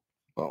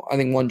 Well, I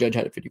think one judge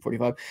had it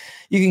 50-45.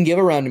 You can give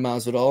a round to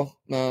Masvidal.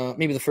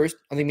 Maybe the first.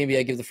 I think maybe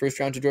I give the first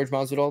round to George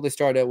Masvidal. They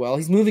started out well.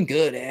 He's moving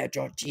good.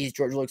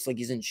 George looks like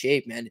he's in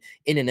shape, man.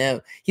 In and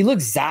out. He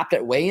looks zapped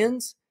at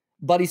weigh-ins,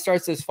 but he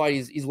starts this fight.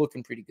 He's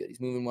looking pretty good.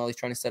 He's moving well. He's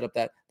trying to set up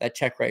that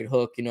check right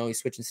hook. You know, he's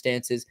switching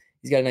stances.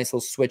 He's got a nice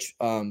little switch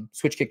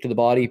kick to the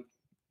body.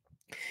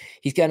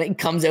 He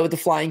comes out with the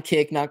flying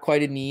kick, not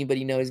quite a knee, but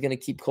he's going to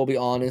keep Colby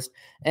honest.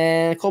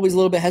 And Colby's a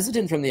little bit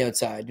hesitant from the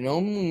outside. You know,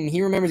 he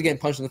remembers getting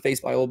punched in the face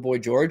by old boy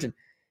George, and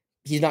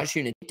he's not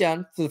shooting it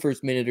down for the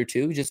first minute or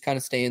two. He's just kind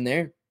of staying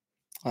there.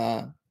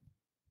 I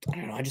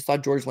don't know. I just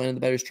thought George landed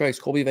the better strikes.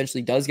 Colby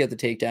eventually does get the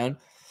takedown,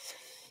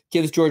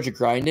 gives George a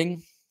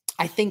grinding.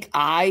 I think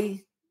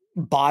I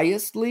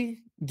biasedly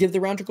give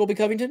the round to Colby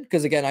Covington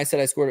because, again, I said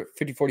I scored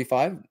at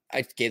 50-45.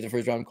 I gave the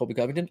first round to Colby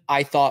Covington.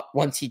 I thought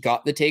once he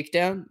got the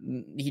takedown,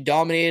 he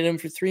dominated him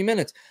for 3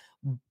 minutes.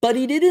 But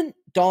he didn't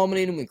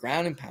dominate him with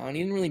ground and pound.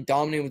 He didn't really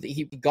dominate with it.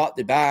 He got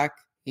the back.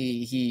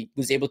 He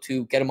was able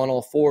to get him on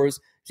all fours.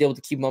 He was able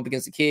to keep him up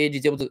against the cage.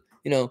 He's able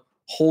to,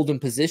 hold him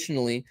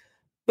positionally.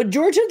 But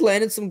George had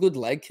landed some good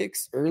leg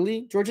kicks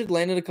early. George had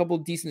landed a couple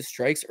of decent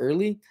strikes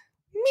early.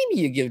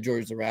 Maybe you give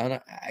George the round,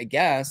 I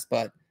guess.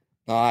 But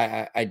no,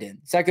 I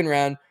didn't. Second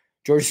round,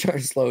 George started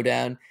to slow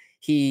down.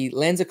 He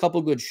lands a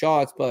couple good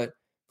shots, but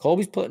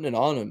Colby's putting it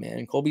on him,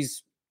 man.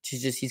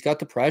 He's got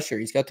the pressure.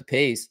 He's got the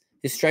pace.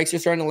 His strikes are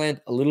starting to land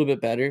a little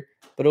bit better,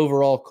 but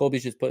overall,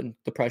 Colby's just putting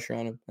the pressure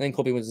on him. I think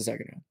Colby wins the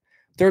second round.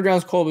 Third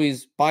round's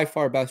Colby's by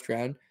far best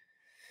round.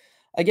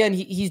 Again,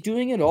 he's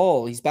doing it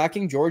all. He's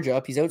backing George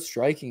up. He's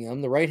outstriking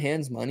him. The right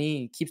hand's money.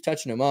 He keeps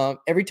touching him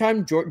up. Every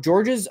time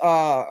George's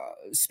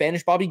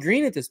Spanish Bobby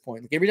Green at this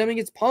point. Like every time he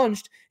gets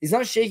punched, he's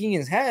not shaking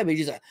his head, but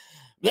he's just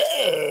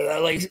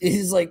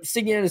he's like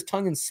sticking out his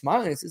tongue and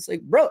smiling. It's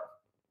like, bro,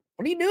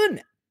 what are you doing,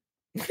 man?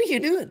 What are you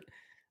doing?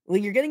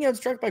 Like you're getting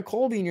outstruck by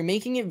Colby and you're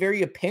making it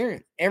very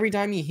apparent. Every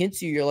time he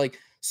hits you, you're like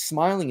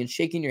smiling and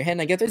shaking your head.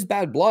 And I get there's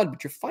bad blood,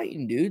 but you're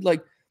fighting, dude.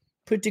 Like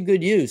put to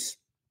good use.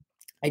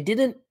 I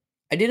didn't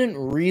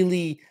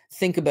really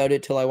think about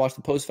it till I watched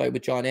the post fight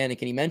with John Anik,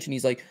 and he mentioned,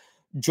 he's like,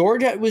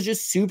 George was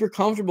just super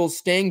comfortable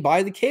staying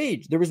by the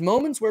cage. There was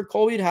moments where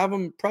Colby would have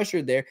him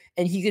pressured there,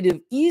 and he could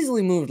have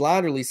easily moved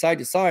laterally side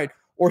to side,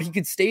 or he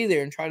could stay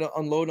there and try to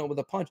unload him with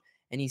a punch.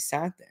 And he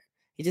sat there.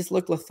 He just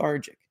looked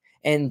lethargic.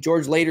 And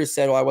George later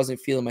said, "Oh, I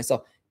wasn't feeling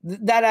myself."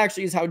 That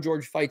actually is how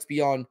George fights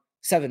beyond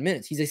 7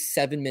 minutes. He's a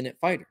 7-minute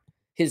fighter.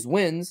 His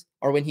wins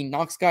are when he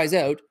knocks guys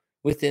out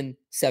within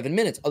 7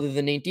 minutes, other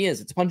than Nate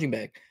Diaz. It's a punching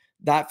bag.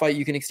 That fight,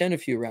 you can extend a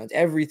few rounds.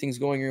 Everything's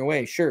going your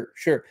way. Sure.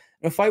 In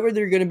a fight where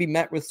they're going to be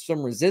met with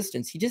some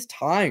resistance, he just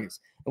tires.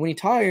 And when he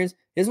tires,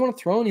 he doesn't want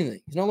to throw anything.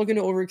 He's not looking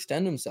to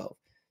overextend himself.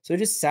 So he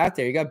just sat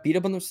there. He got beat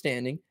up on the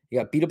standing. He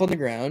got beat up on the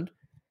ground.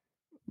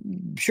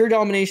 Pure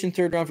domination,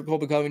 third round for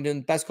Colby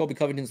Covington. Best Colby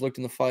Covington's looked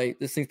in the fight.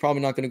 This thing's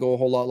probably not going to go a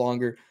whole lot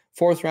longer.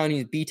 Fourth round,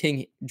 he's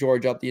beating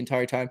George up the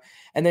entire time.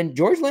 And then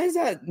George lands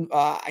that,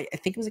 I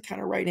think it was a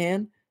kind of right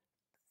hand.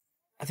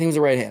 I think it was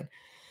a right hand.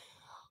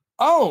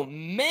 Oh,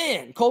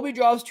 man. Colby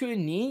drops to a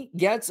knee,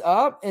 gets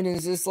up, and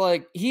is just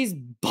like, he's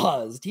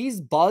buzzed.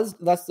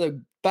 That's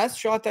the best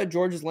shot that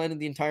George has landed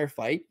the entire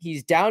fight.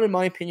 He's down, in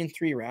my opinion,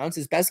 3 rounds.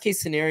 His best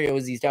case scenario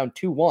is he's down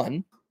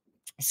 2-1.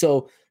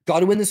 So, got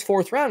to win this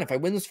 4th round. If I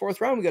win this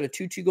 4th round, we got a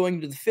 2-2 going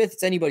into the 5th.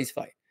 It's anybody's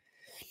fight.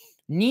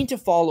 Need to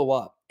follow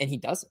up, and he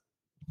doesn't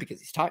because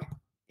he's tired.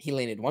 He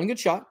landed one good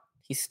shot.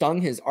 He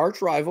stung his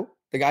arch rival,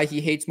 the guy he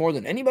hates more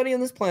than anybody on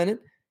this planet.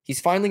 He's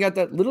finally got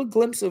that little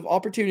glimpse of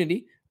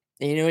opportunity.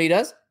 And you know what he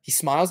does? He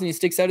smiles and he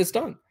sticks out his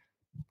tongue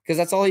because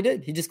that's all he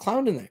did. He just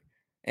clowned in there.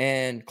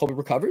 And Colby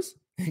recovers.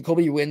 And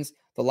Colby wins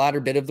the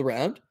latter bit of the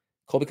round.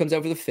 Colby comes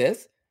out for the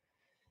 5th.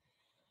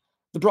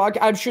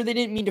 I'm sure they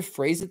didn't mean to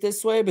phrase it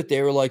this way, but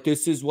they were like,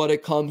 this is what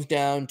it comes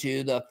down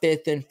to, the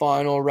 5th and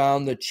final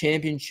round, the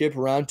championship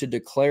round to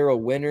declare a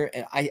winner.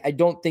 And I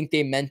don't think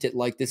they meant it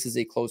like this is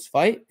a close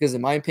fight, because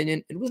in my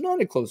opinion, it was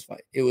not a close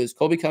fight. It was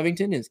Colby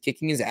Covington is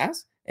kicking his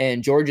ass,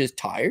 and George is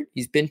tired.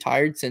 He's been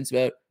tired since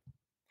about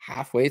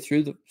halfway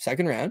through the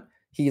 2nd round.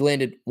 He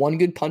landed one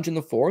good punch in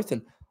the 4th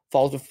and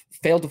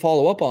failed to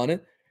follow up on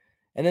it.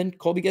 And then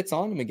Colby gets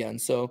on him again.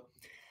 So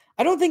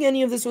I don't think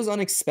any of this was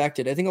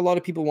unexpected. I think a lot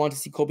of people want to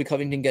see Colby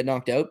Covington get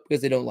knocked out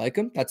because they don't like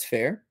him. That's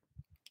fair.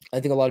 I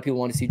think a lot of people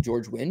want to see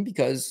George win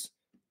because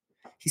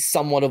he's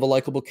somewhat of a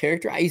likable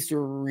character. I used to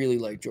really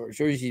like George.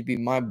 George used to be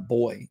my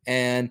boy.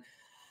 And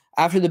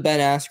after the Ben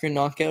Askren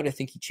knockout, I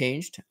think he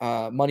changed.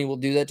 Money will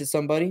do that to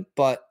somebody,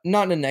 but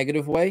not in a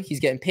negative way.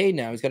 He's getting paid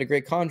now. He's got a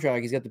great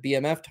contract. He's got the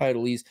BMF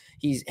title. He's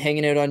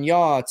hanging out on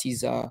yachts.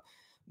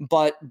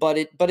 But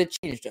it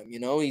changed him. You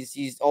know,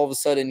 he's all of a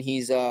sudden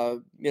he's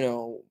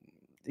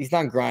he's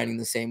not grinding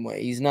the same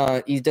way.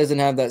 He doesn't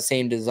have that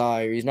same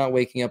desire. He's not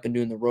waking up and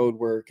doing the road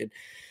work. And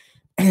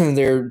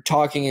they're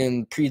talking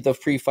in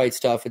pre-fight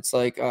stuff. It's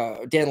like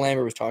Dan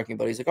Lambert was talking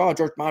about. He's like, "Oh,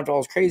 George Masvidal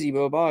is crazy,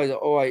 blah blah." Like,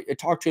 "Oh, I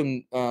talked to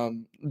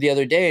him the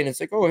other day, and it's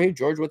like, oh, hey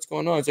George, what's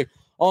going on?" It's like,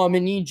 "Oh, I'm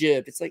in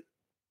Egypt." It's like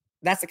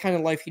that's the kind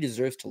of life he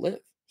deserves to live.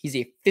 He's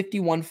a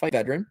 51 fight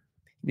veteran.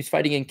 He was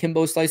fighting in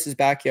Kimbo Slice's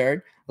backyard.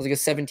 It was like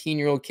a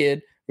 17-year-old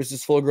kid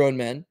versus full-grown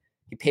men.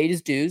 He paid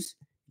his dues.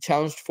 He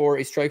challenged for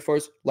a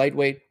Strikeforce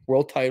lightweight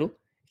world title.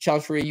 He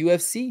challenged for a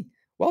UFC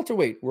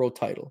welterweight world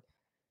title.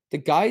 The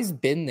guy's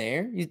been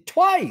there.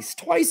 Twice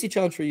he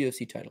challenged for a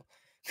UFC title.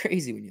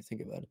 Crazy when you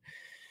think about it.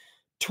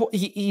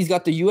 He's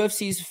got the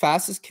UFC's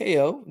fastest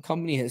KO in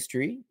company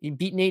history. He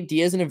beat Nate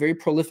Diaz in a very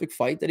prolific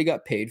fight that he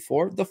got paid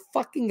for. The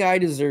fucking guy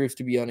deserves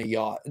to be on a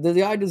yacht. The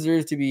guy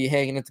deserves to be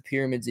hanging at the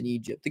pyramids in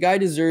Egypt. The guy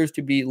deserves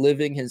to be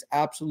living his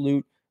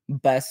absolute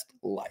best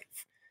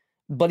life.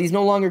 But he's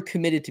no longer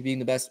committed to being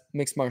the best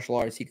mixed martial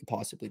artist he could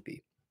possibly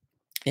be.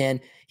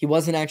 And he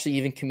wasn't actually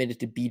even committed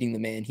to beating the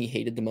man he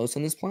hated the most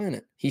on this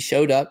planet. He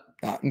showed up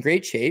not in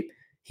great shape.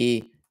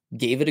 He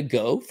gave it a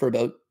go for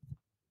about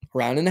a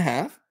round and a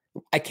half.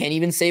 I can't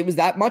even say it was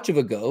that much of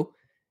a go.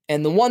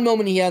 And the one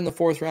moment he had in the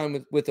 4th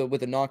round with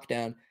a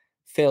knockdown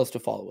fails to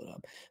follow it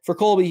up. For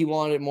Colby, he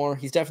wanted it more.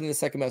 He's definitely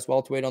the 2nd best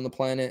welterweight on the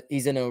planet.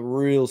 He's in a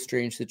real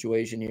strange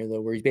situation here, though,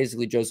 where he's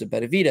basically Joseph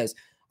Benavidez.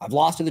 I've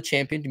lost to the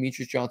champion,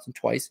 Demetrius Johnson,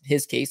 twice. In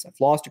his case, I've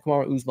lost to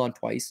Kamaru Usman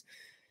twice.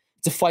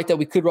 It's a fight that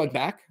we could run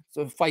back. It's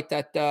a fight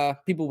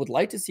that people would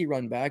like to see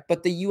run back,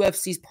 but the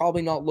UFC's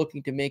probably not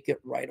looking to make it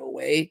right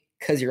away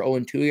because you're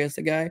 0-2 against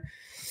the guy.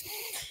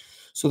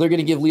 So they're going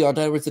to give Leon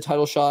Edwards the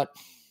title shot.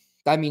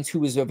 That means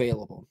who is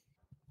available?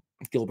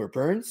 Gilbert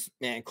Burns?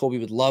 Man, Colby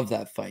would love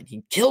that fight.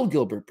 He'd kill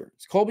Gilbert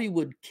Burns. Colby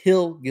would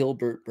kill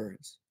Gilbert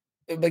Burns.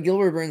 But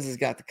Gilbert Burns has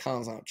got the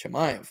Khamzat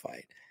Chimaev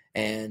fight.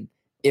 And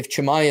if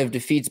Chimaev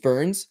defeats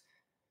Burns,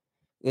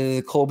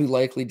 Colby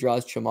likely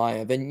draws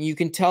Chimaev, and you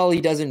can tell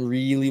he doesn't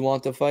really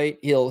want to fight.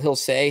 He'll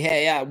say,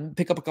 "Hey, yeah,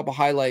 pick up a couple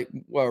highlight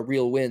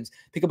reel wins,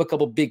 pick up a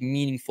couple big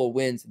meaningful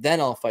wins, then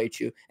I'll fight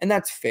you." And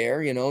that's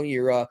fair, you know.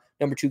 You're a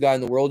number 2 guy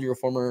in the world. You're a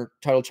former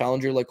title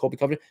challenger like Colby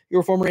Covington.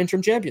 You're a former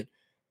interim champion.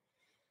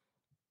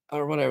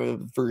 or whatever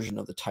version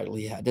of the title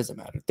he had, doesn't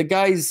matter. The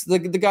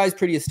guy's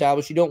pretty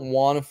established. You don't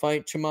want to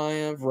fight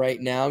Chimaev right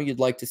now. You'd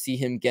like to see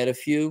him get a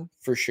few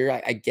for sure.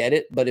 I get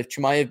it, but if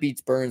Chimaev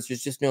beats Burns,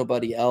 there's just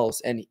nobody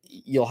else, and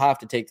you'll have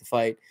to take the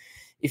fight.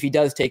 If he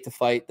does take the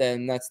fight,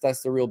 then that's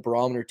the real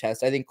barometer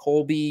test. I think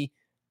Colby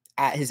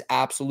at his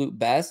absolute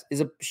best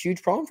is a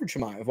huge problem for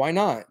Chimaev. Why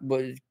not?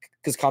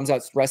 Because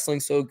Khamzat's wrestling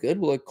so good.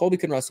 Well, Colby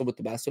can wrestle with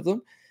the best of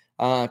them.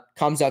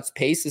 Khamzat's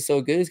pace is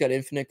so good. He's got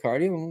infinite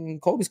cardio.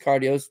 Colby's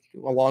cardio is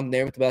along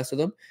there with the best of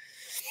them.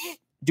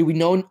 Do we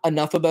know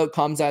enough about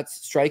Khamzat's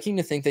striking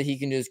to think that he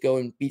can just go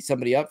and beat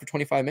somebody up for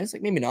 25 minutes?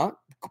 Like, maybe not.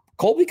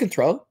 Colby can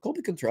throw.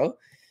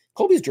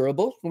 Colby's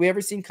durable. Have we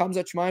ever seen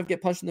Khamzat Chimaev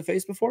get punched in the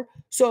face before?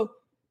 So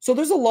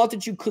there's a lot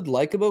that you could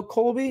like about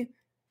Colby.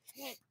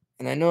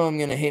 And I know I'm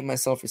going to hate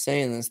myself for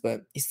saying this,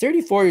 but he's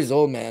 34 years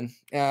old, man.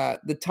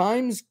 The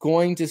time's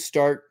going to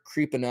start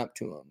creeping up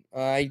to him.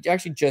 I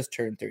actually just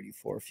turned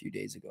 34 a few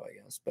days ago,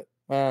 I guess, but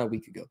a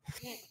week ago.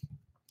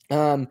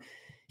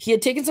 He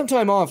had taken some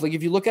time off. Like,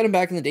 if you look at him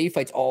back in the day, he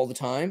fights all the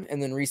time.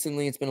 And then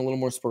recently it's been a little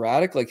more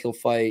sporadic. Like,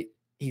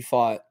 he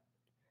fought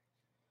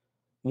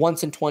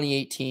once in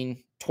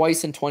 2018,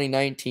 twice in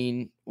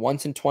 2019,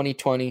 once in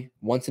 2020,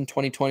 once in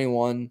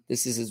 2021.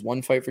 This is his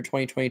one fight for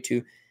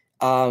 2022.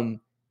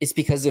 It's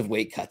because of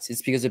weight cuts.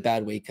 It's because of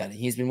bad weight cutting.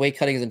 He's been weight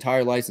cutting his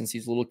entire life since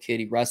he's a little kid.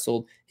 He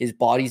wrestled. His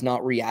body's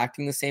not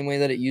reacting the same way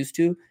that it used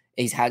to.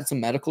 He's had some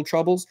medical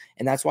troubles,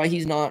 and that's why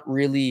he's not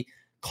really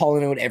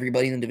calling out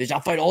everybody in the division.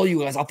 I'll fight all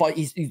you guys.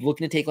 He's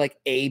looking to take like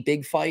a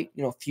big fight,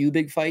 a few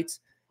big fights.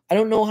 I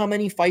don't know how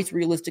many fights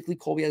realistically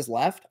Colby has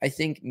left. I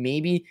think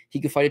maybe he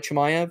could fight a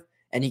Chimaev,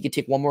 and he could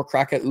take one more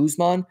crack at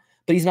Usman,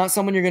 but he's not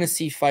someone you're going to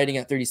see fighting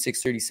at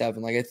 36,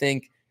 37. Like, I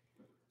think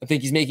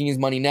he's making his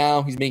money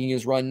now. He's making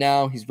his run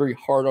now. He's very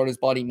hard on his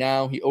body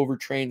now. He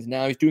overtrains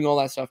now. He's doing all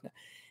that stuff now.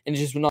 And it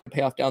just will not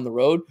pay off down the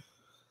road.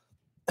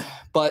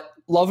 But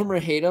love him or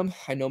hate him.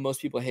 I know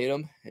most people hate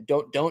him.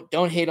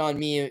 Don't hate on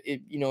me.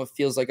 It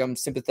feels like I'm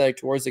sympathetic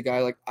towards the guy.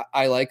 Like,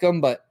 I like him,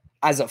 but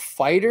as a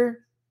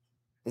fighter,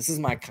 this is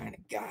my kind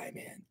of guy,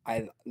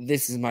 man.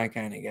 This is my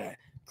kind of guy.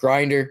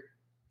 Grinder,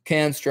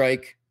 can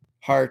strike,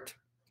 heart,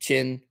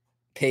 chin,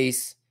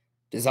 pace,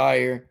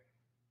 desire.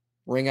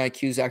 Ring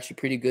IQ is actually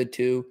pretty good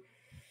too.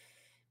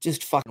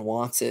 Just fucking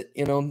wants it.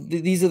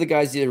 These are the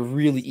guys that are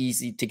really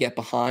easy to get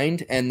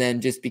behind. And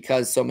then just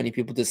because so many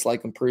people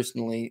dislike him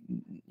personally,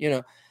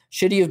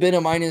 should he have been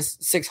a minus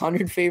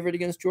 600 favorite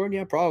against Jordan?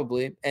 Yeah,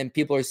 probably. And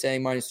people are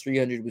saying minus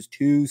 300 was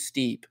too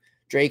steep.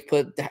 Drake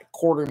put that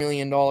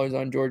 $250,000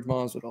 on George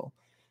Masvidal.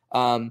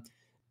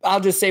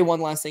 I'll just say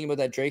one last thing about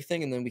that Drake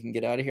thing, and then we can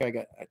get out of here. I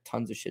got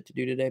tons of shit to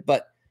do today.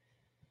 But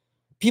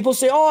people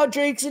say, oh,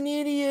 Drake's an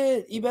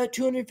idiot. You bet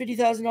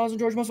 $250,000 on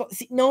George Masvidal.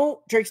 See,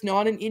 no, Drake's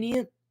not an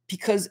idiot,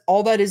 because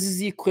all that is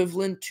the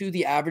equivalent to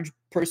the average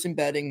person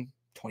betting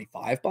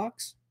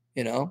 $25,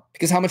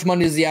 because how much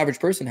money does the average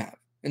person have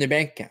in their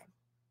bank account?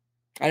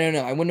 I don't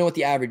know. I wouldn't know what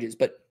the average is,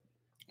 but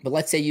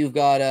let's say you've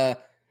got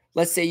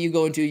let's say you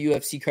go into a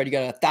UFC card, you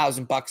got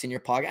 $1,000 in your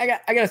pocket. I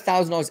got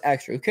 $1,000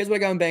 extra. Who cares what I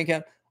got in bank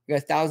account? I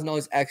got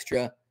 $1,000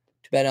 extra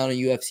to bet on a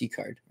UFC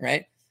card,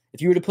 right?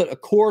 If you were to put a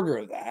quarter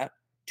of that,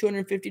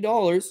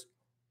 $250,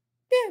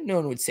 yeah, no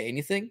one would say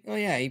anything. Oh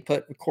yeah, he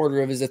put a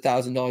quarter of his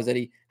 $1,000 that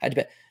he had to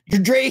bet.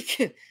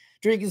 Drake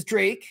is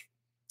Drake.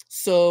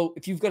 So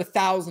if you've got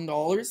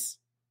 $1,000,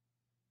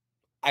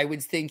 I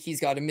would think he's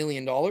got $1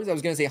 million. I was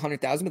going to say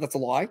 100,000, but that's a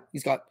lie. If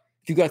you've got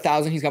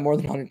 1,000, he's got more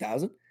than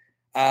 100,000.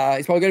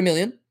 He's probably got $1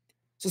 million.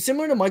 So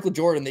similar to Michael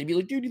Jordan, they'd be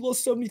like, dude, he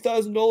lost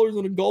 $70,000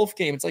 on a golf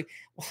game. It's like,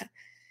 what?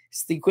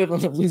 It's the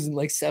equivalent of losing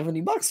like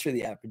 $70 for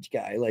the average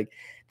guy. Like,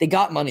 they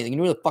got money. They can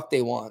do what the fuck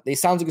they want. They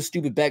sounds like a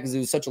stupid bet because it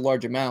was such a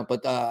large amount,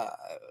 but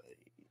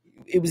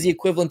it was the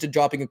equivalent to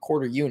dropping a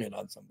quarter unit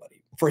on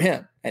somebody for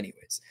him.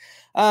 Anyways,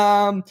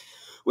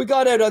 we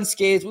got out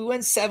unscathed. We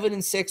went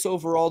 7-6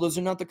 overall. Those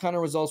are not the kind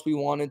of results we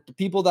wanted. The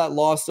people that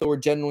lost, though, were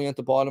generally at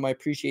the bottom. I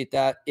appreciate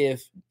that.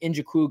 If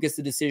Njoku gets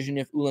the decision,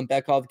 if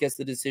Ulanbekov gets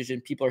the decision,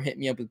 people are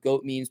hitting me up with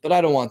goat memes, but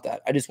I don't want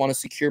that. I just want to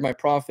secure my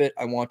profit.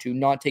 I want to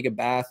not take a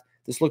bath.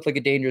 This looked like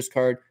a dangerous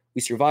card.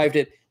 We survived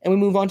it, and we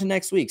move on to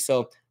next week.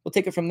 So we'll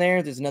take it from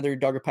there. There's another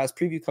Dogger Pass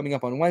preview coming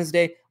up on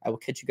Wednesday. I will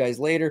catch you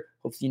guys later.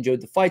 Hopefully you enjoyed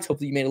the fights.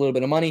 Hopefully you made a little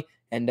bit of money,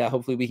 and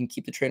hopefully we can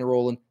keep the trainer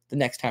rolling the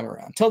next time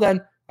around. Until then,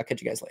 I'll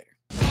catch you guys later.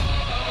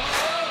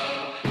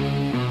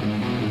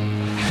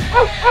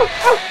 Oh, oh,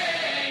 oh.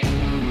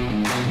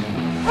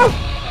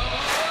 Oh.